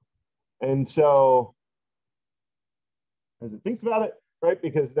 And so as it thinks about it, right,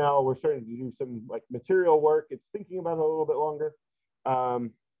 because now we're starting to do some like material work, it's thinking about it a little bit longer.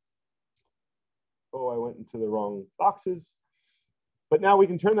 Oh, I went into the wrong boxes. But now we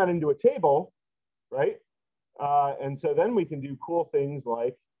can turn that into a table, right? And so then we can do cool things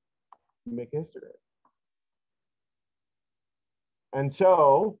like make a histogram. And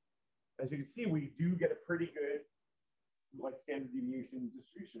so, as you can see, we do get a pretty good like standard deviation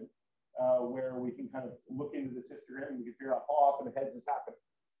distribution where we can kind of look into this histogram and we can figure out how often the heads is happening,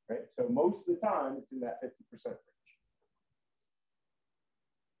 right? So most of the time, it's in that 50% range.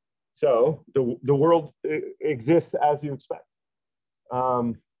 So the world exists as you expect.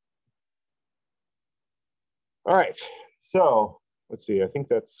 All right, so let's see, I think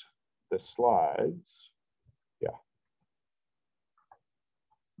that's the slides. Yeah.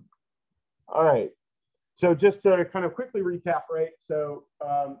 All right, so just to kind of quickly recap, right? So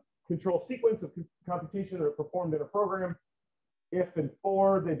control sequence of computation that are performed in a program. If and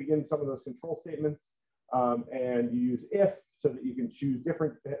for, they begin some of those control statements. And you use if so that you can choose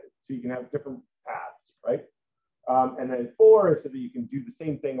different, so you can have different paths, right? And then for is so that you can do the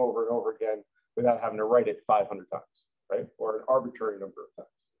same thing over and over again without having to write it 500 times, right? Or an arbitrary number of times.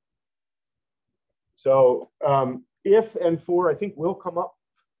 So if and for, I think, will come up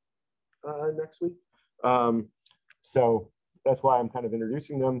next week. So that's why I'm kind of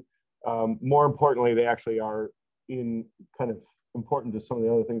introducing them. More importantly, they actually are in kind of important to some of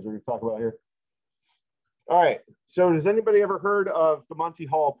the other things we're going to talk about here. All right, so has anybody ever heard of the Monty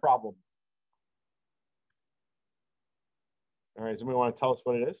Hall problem? All right, somebody want to tell us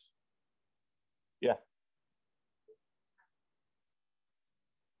what it is? Yeah.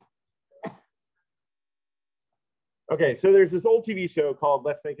 Okay, so there's this old TV show called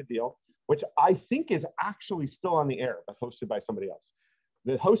Let's Make a Deal, which I think is actually still on the air, but hosted by somebody else.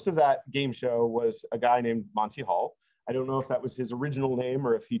 The host of that game show was a guy named Monty Hall. I don't know if that was his original name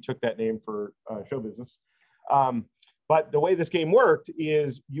or if he took that name for show business. But the way this game worked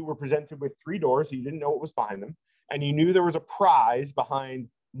is you were presented with 3 doors, so you didn't know what was behind them, and you knew there was a prize behind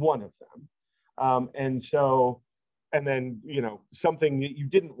one of them. And then, you know, something that you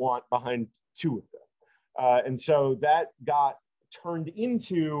didn't want behind 2 of them. And so that got turned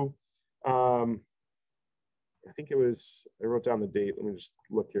into, I think it was, I wrote down the date, let me just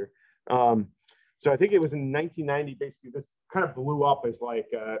look here. So I think it was in 1990, basically, this kind of blew up as like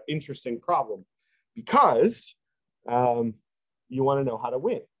an interesting problem because you want to know how to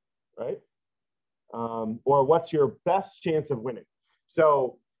win, right? Or what's your best chance of winning?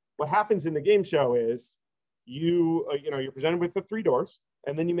 So what happens in the game show is you're presented with the 3 doors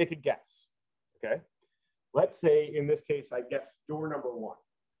and then you make a guess, okay? Let's say in this case, I guess door number 1,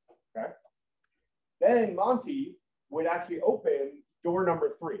 okay? Then Monty would actually open door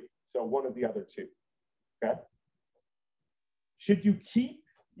number 3. So one of the other 2, okay? Should you keep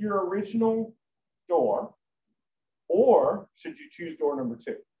your original door or should you choose door number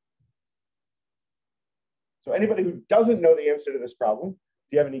 2? So anybody who doesn't know the answer to this problem,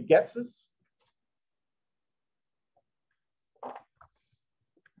 do you have any guesses?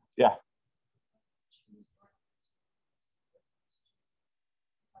 Yeah.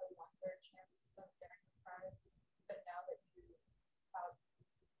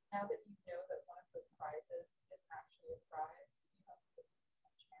 Now that you know that one of the prizes is actually a prize, you have a 50%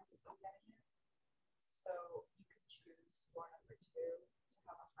 chance of getting it. So you can choose door number 2 to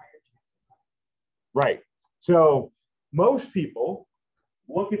have a higher chance of winning. Right. So most people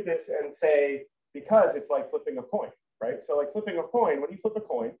look at this and say, because it's like flipping a coin, right? So like flipping a coin, when you flip a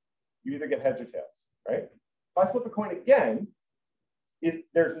coin, you either get heads or tails, right? If I flip a coin again,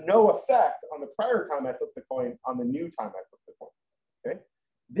 there's no effect on the prior time I flipped the coin on the new time I flipped the coin, okay?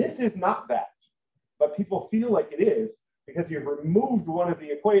 This is not that, but people feel like it is because you've removed one of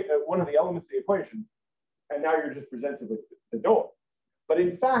the elements of the equation, and now you're just presented with the door. But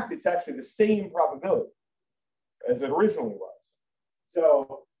in fact, it's actually the same probability as it originally was.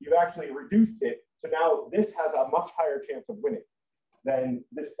 So you've actually reduced it. So now this has a much higher chance of winning than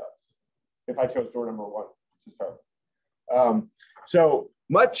this does if I chose door number 1 to start. So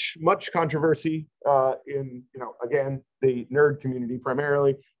much controversy in, again, the nerd community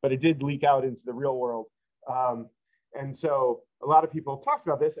primarily, but it did leak out into the real world. And so a lot of people talked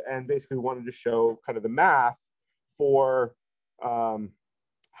about this and basically wanted to show kind of the math for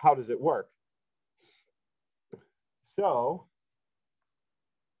how does it work. So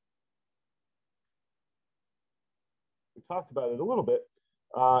we talked about it a little bit,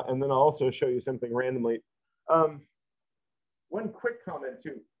 and then I'll also show you something randomly. One quick comment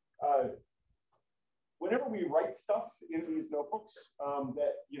too. Whenever we write stuff in these notebooks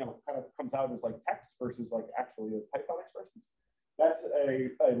that kind of comes out as like text versus like actually Python expressions, that's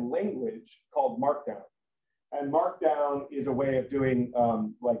a language called Markdown. And Markdown is a way of doing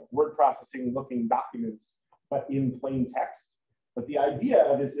like word processing looking documents, but in plain text. But the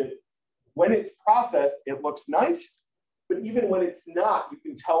idea is that when it's processed, it looks nice, but even when it's not, you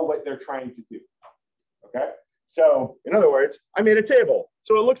can tell what they're trying to do, okay? So in other words, I made a table,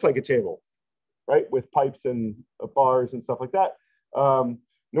 so it looks like a table, right? With pipes and bars and stuff like that.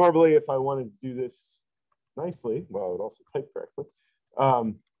 Normally, if I wanted to do this nicely, well, I would also type correctly.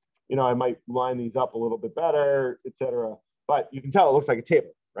 I might line these up a little bit better, etc. But you can tell it looks like a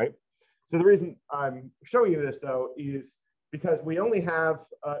table, right? So the reason I'm showing you this though is because we only have,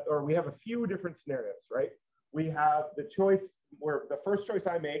 we have a few different scenarios, right? we have the choice where the first choice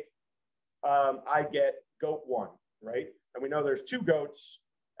I make, I get goat 1, right? And we know there's 2 goats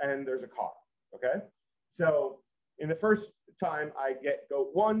and there's a car, okay? So in the first time I get goat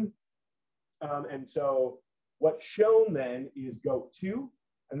 1, and so what's shown then is goat 2,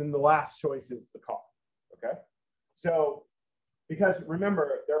 and then the last choice is the car, okay? So because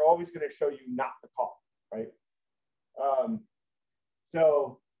remember, they're always going to show you not the car, right?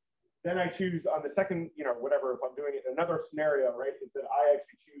 So then I choose on the second, whatever, if I'm doing it in another scenario, right, is that I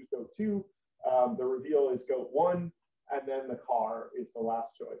actually choose goat 2, the reveal is goat 1, and then the car is the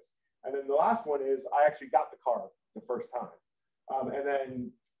last choice. And then the last one is I actually got the car the first time. And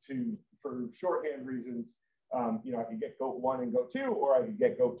then for shorthand reasons, I could get goat 1 and goat 2, or I could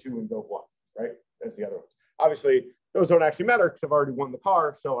get goat 2 and goat 1, right? That's the other ones. Obviously, those don't actually matter because I've already won the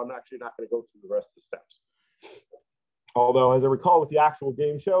car, so I'm actually not going to go through the rest of the steps. Although, as I recall with the actual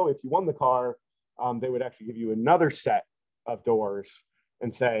game show, if you won the car, they would actually give you another set of doors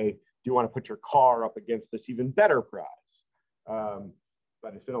and say, do you want to put your car up against this even better prize?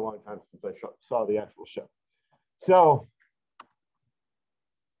 But it's been a long time since I saw the actual show. So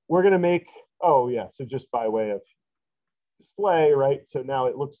we're going to make, so just by way of display, right? So now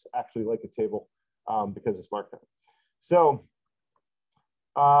it looks actually like a table because it's marked down. So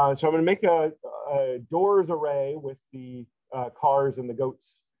I'm going to make a doors array with the cars and the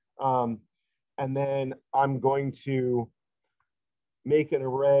goats. And then I'm going to make an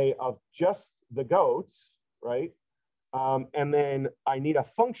array of just the goats, right? And then I need a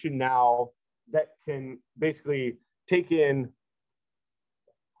function now that can basically take in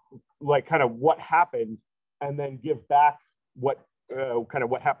like kind of what happened and then give back what kind of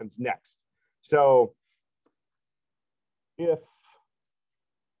what happens next. So if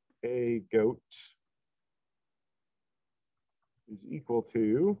a goat is equal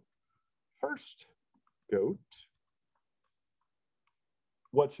to first goat,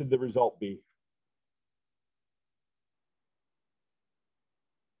 what should the result be?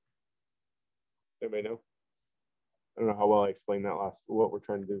 Anybody know? I don't know how well I explained that what we're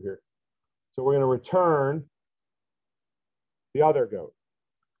trying to do here. So we're going to return the other goat.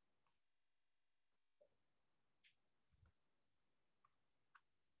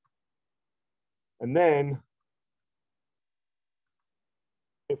 And then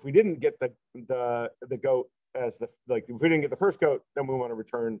if we didn't get the goat as if we didn't get the first goat, then we want to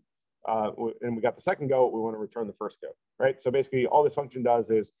return, and we got the second goat, we want to return the first goat, right? So basically all this function does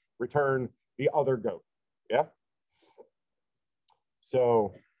is return the other goat, yeah?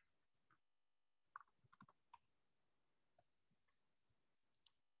 So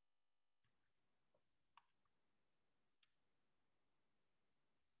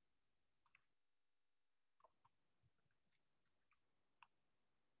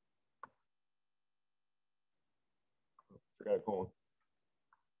forgot a colon.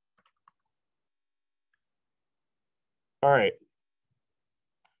 All right.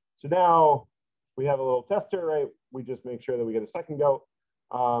 So now we have a little tester, right? We just make sure that we get a second goat.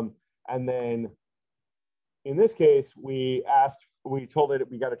 And then in this case, we told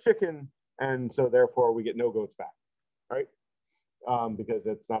it we got a chicken, and so therefore we get no goats back, right? Because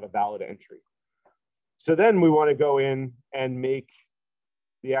it's not a valid entry. So then we want to go in and make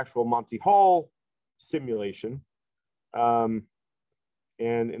the actual Monty Hall simulation. And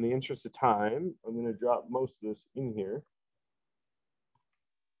in the interest of time, I'm going to drop most of this in here.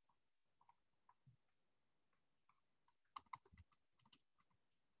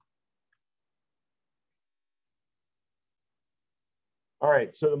 All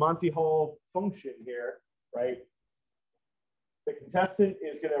right, so the Monty Hall function here, right? The contestant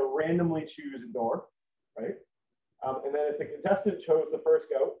is going to randomly choose a door, right? And then if the contestant chose the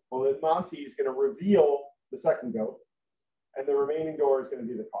first goat, well, then Monty is going to reveal the second goat, and the remaining door is going to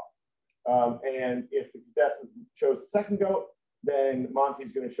be the car. And if the contestant chose the second goat, then Monty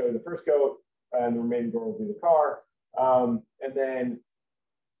is going to show the first goat, and the remaining door will be the car. And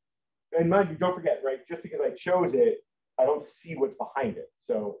mind you, don't forget, right? Just because I chose it, I don't see what's behind it.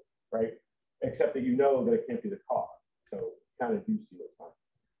 So, right, except that you know that it can't be the car. So kind of do see what's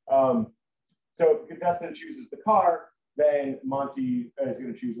behind. So if the contestant chooses the car, then Monty is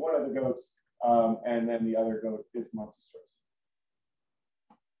going to choose one of the goats, and then the other goat is Monty's choice.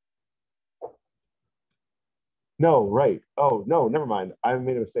 No, right. Oh, no, never mind. I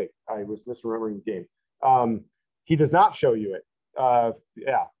made a mistake. I was misremembering the game. He does not show you it.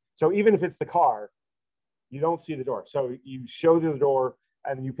 Yeah. So even if it's the car, you don't see the door. So you show the door,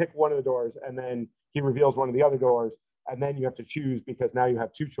 and you pick one of the doors, and then he reveals one of the other doors, and then you have to choose because now you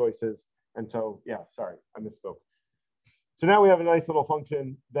have two choices. And so, yeah, sorry, I misspoke. So now we have a nice little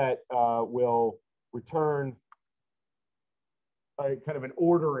function that will return a kind of an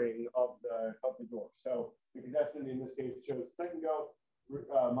ordering of the door. So the contestant in this case chose the second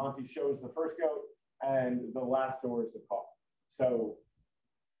goat, Monty shows the first goat, and the last door is the call. So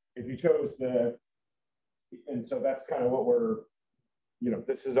if you chose and so that's kind of what we're,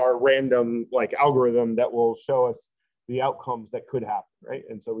 this is our random like algorithm that will show us the outcomes that could happen, right?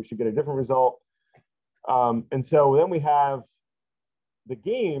 And so we should get a different result. And so then we have the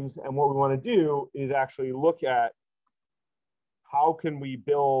games, and what we want to do is actually look at how can we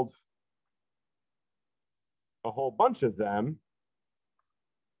build a whole bunch of them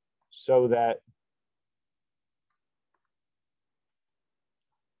so that,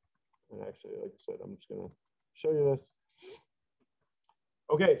 and actually, like I said, I'm just going to show you this.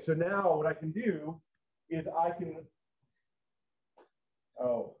 Okay, so now what I can do is I can,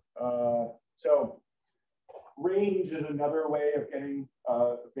 so range is another way of getting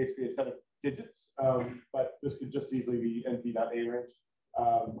basically a set of digits, but this could just easily be np.a range.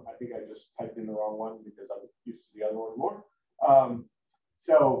 I think I just typed in the wrong one because I'm used to the other one more.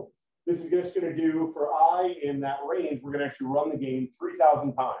 So this is just going to do for I in that range, we're going to actually run the game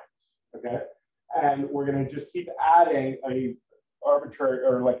 3,000 times, okay? And we're going to just keep adding a arbitrary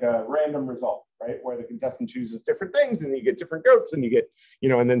or like a random result, right? Where the contestant chooses different things and you get different goats and you get,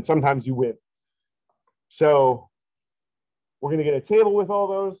 and then sometimes you win. So we're going to get a table with all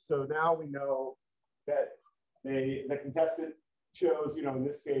those. So now we know that the contestant chose, in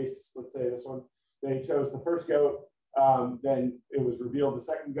this case, let's say this one, they chose the first goat, then it was revealed the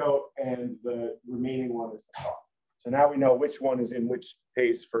second goat, and the remaining one is the call. So now we know which one is in which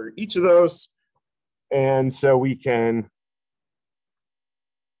space for each of those. And so we can,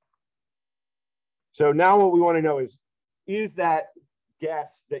 so now what we want to know is that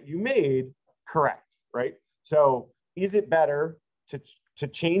guess that you made correct, right? So is it better to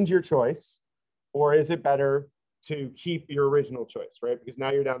change your choice, or is it better to keep your original choice, right? Because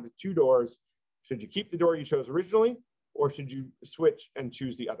now you're down to two doors. Should you keep the door you chose originally, or should you switch and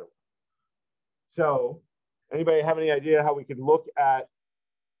choose the other one? So anybody have any idea how we could look at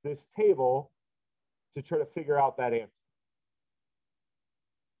this table to try to figure out that answer?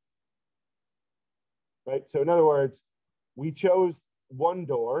 Right, so in other words, we chose one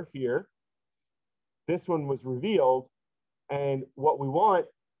door here. This one was revealed, and what we want,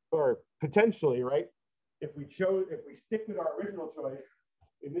 or potentially, right, if we stick with our original choice,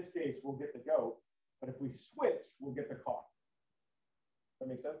 in this case, we'll get the goat, but if we switch, we'll get the car. That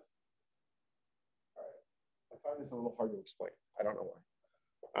make sense? All right, I find this a little hard to explain. I don't know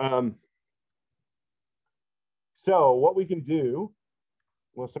why. So what we can do,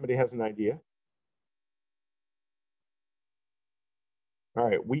 well, somebody has an idea. All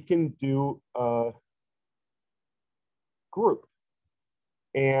right, we can do a group.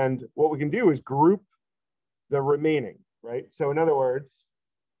 And what we can do is group the remaining, right? So in other words,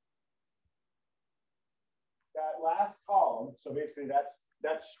 that last column, so basically that's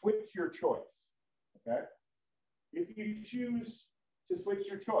switch your choice, okay? If you choose to switch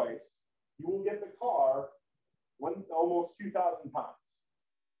your choice, you will get the car almost 2,000 times,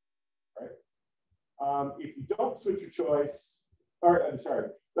 right? If you don't switch your choice, or I'm sorry,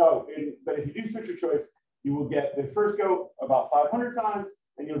 no, but if you do switch your choice, you will get the first goat about 500 times,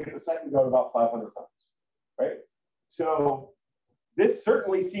 and you'll get the second goat about 500 times, right? So this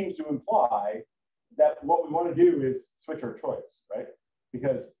certainly seems to imply that what we want to do is switch our choice, right?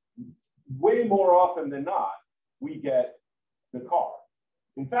 Because way more often than not, we get the car.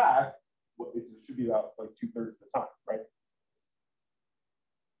 In fact, it should be about like 2/3 of the time, right?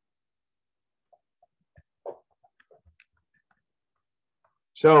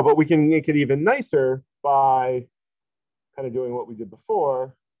 So, but we can make it even nicer by kind of doing what we did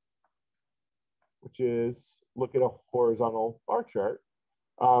before, which is look at a horizontal bar chart.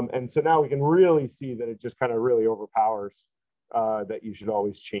 And so now we can really see that it just kind of really overpowers that you should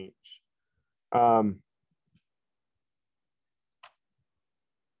always change.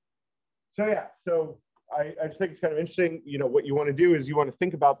 So yeah, so I just think it's kind of interesting. What you want to do is you want to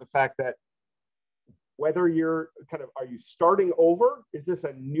think about the fact that whether you're are you starting over? Is this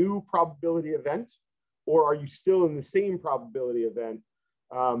a new probability event? Or are you still in the same probability event?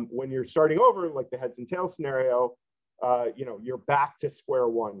 When you're starting over, like the heads and tails scenario, you're back to square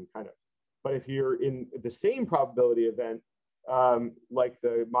one kind of. But if you're in the same probability event, like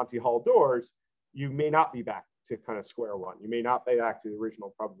the Monty Hall doors, you may not be back to kind of square one. You may not be back to the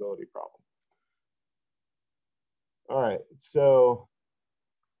original probability problem. All right, so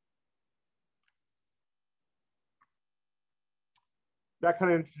that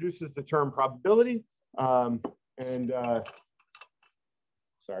kind of introduces the term probability. Sorry.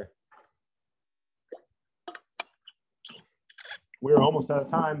 we're almost out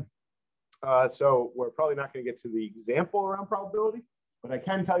of time. So we're probably not going to get to the example around probability, but I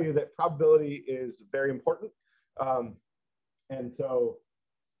can tell you that probability is very important. And so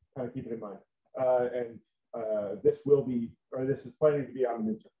kind of keep it in mind. This will be, or this is planning to be on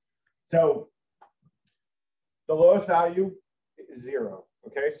the midterm. So the lowest value is 0.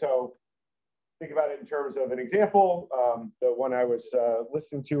 Okay, so think about it in terms of an example. The one I was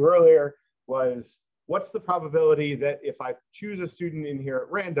listening to earlier was, what's the probability that if I choose a student in here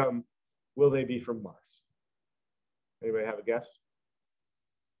at random, will they be from Mars? Anybody have a guess?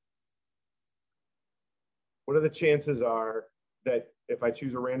 What are the chances are that if I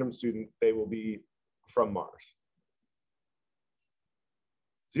choose a random student, they will be from Mars?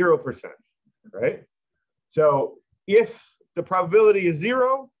 0%, right? So if the probability is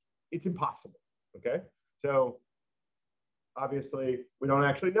 0, it's impossible, okay? So obviously we don't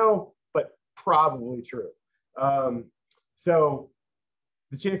actually know, but probably true. So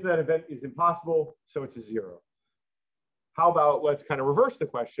the chance of that event is impossible, so it's a 0. How about, let's kind of reverse the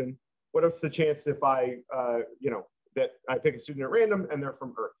question. What is the chance if I, that I pick a student at random and they're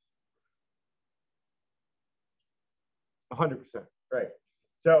from Earth? 100%, right?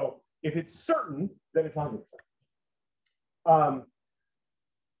 So if it's certain, then it's 100%.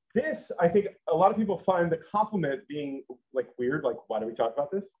 This, I think a lot of people find the complement being like weird, like why do we talk about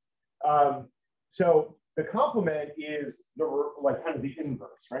this? So the complement is the like kind of the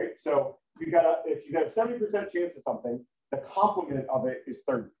inverse, right? So if you got a 70% chance of something, the complement of it is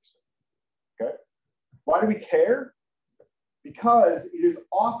 30%. Okay. Why do we care? Because it is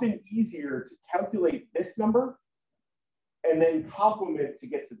often easier to calculate this number and then complement to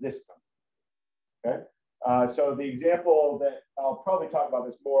get to this number. Okay. So the example that I'll probably talk about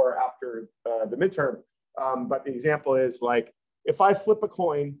this more after the midterm, but the example is like, if I flip a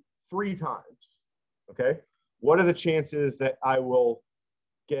coin 3 times, okay, what are the chances that I will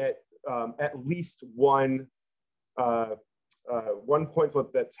get at least one coin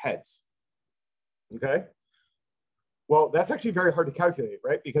flip that's heads? Okay. Well, that's actually very hard to calculate,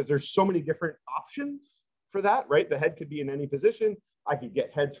 right? Because there's so many different options for that, right? The head could be in any position. I could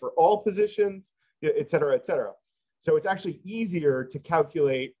get heads for all positions, et cetera, et cetera. So it's actually easier to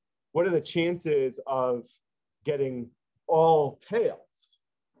calculate what are the chances of getting all tails,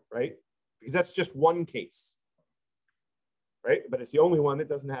 right? Because that's just one case, right? But it's the only one that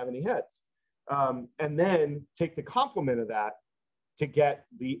doesn't have any heads. And then take the complement of that to get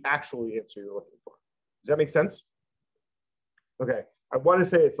the actual answer you're looking for. Does that make sense? Okay, I want to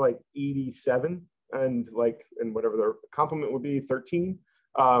say it's like 87 and whatever the complement would be 13,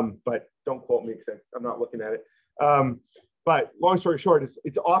 but don't quote me because I'm not looking at it. But long story short,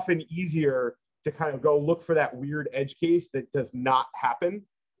 it's often easier to kind of go look for that weird edge case that does not happen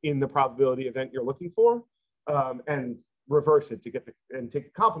in the probability event you're looking for, and reverse it to get and take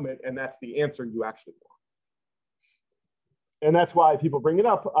the complement, and that's the answer you actually want. And that's why people bring it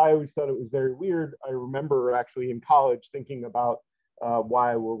up. I always thought it was very weird. I remember actually in college thinking about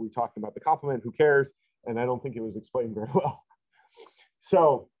why were we talking about the complement? Who cares? And I don't think it was explained very well.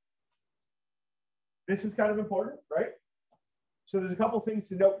 So this is kind of important, right? So there's a couple things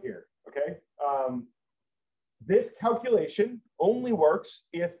to note here, okay? This calculation only works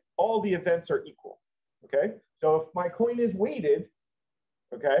if all the events are equal, okay? So if my coin is weighted,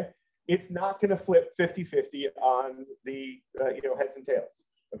 okay, it's not going to flip 50-50 on the heads and tails,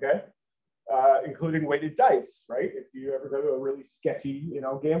 okay? Including weighted dice, right? If you ever go to a really sketchy,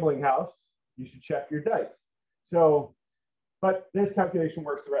 gambling house, you should check your dice. So, but this calculation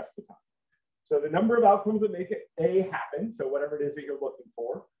works the rest of the time. So the number of outcomes that make A happen, so whatever it is that you're looking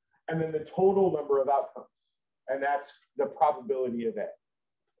for, and then the total number of outcomes, and that's the probability of A,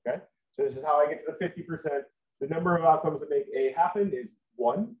 okay? So this is how I get to the 50%. The number of outcomes that make A happen is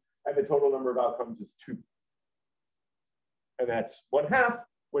 1. And the total number of outcomes is 2. And that's 1/2,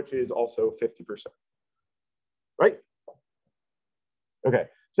 which is also 50%, right? Okay,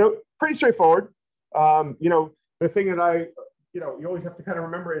 so pretty straightforward. The thing that you always have to kind of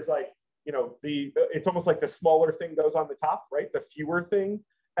remember is like, it's almost like the smaller thing goes on the top, right? The fewer thing,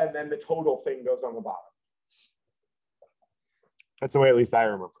 and then the total thing goes on the bottom. That's the way at least I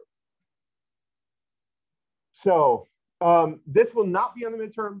remember. So this will not be on the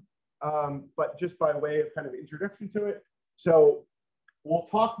midterm. But just by way of kind of introduction to it. So we'll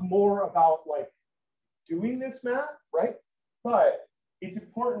talk more about like doing this math, right? But it's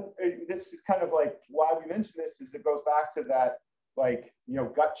important, this is kind of like why we mention this is it goes back to that like,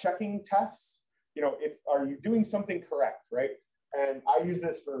 gut checking tests, are you doing something correct, right? And I use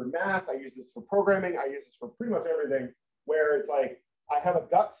this for math, I use this for programming, I use this for pretty much everything where it's like, I have a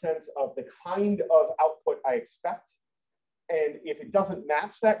gut sense of the kind of output I expect. And if it doesn't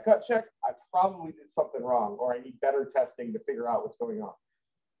match that gut check, I probably did something wrong, or I need better testing to figure out what's going on.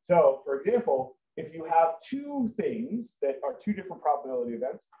 So for example, if you have two things that are two different probability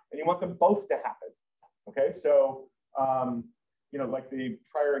events and you want them both to happen, okay? So, you know, like the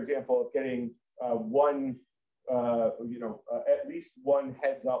prior example of getting at least one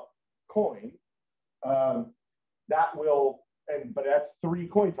heads up coin, that will, but that's 3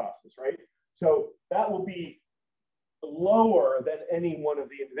 coin tosses, right? So that will be lower than any one of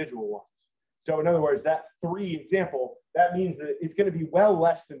the individual ones. So in other words, that 3 example, that means that it's going to be well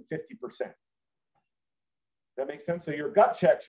less than 50%. That makes sense? So your gut check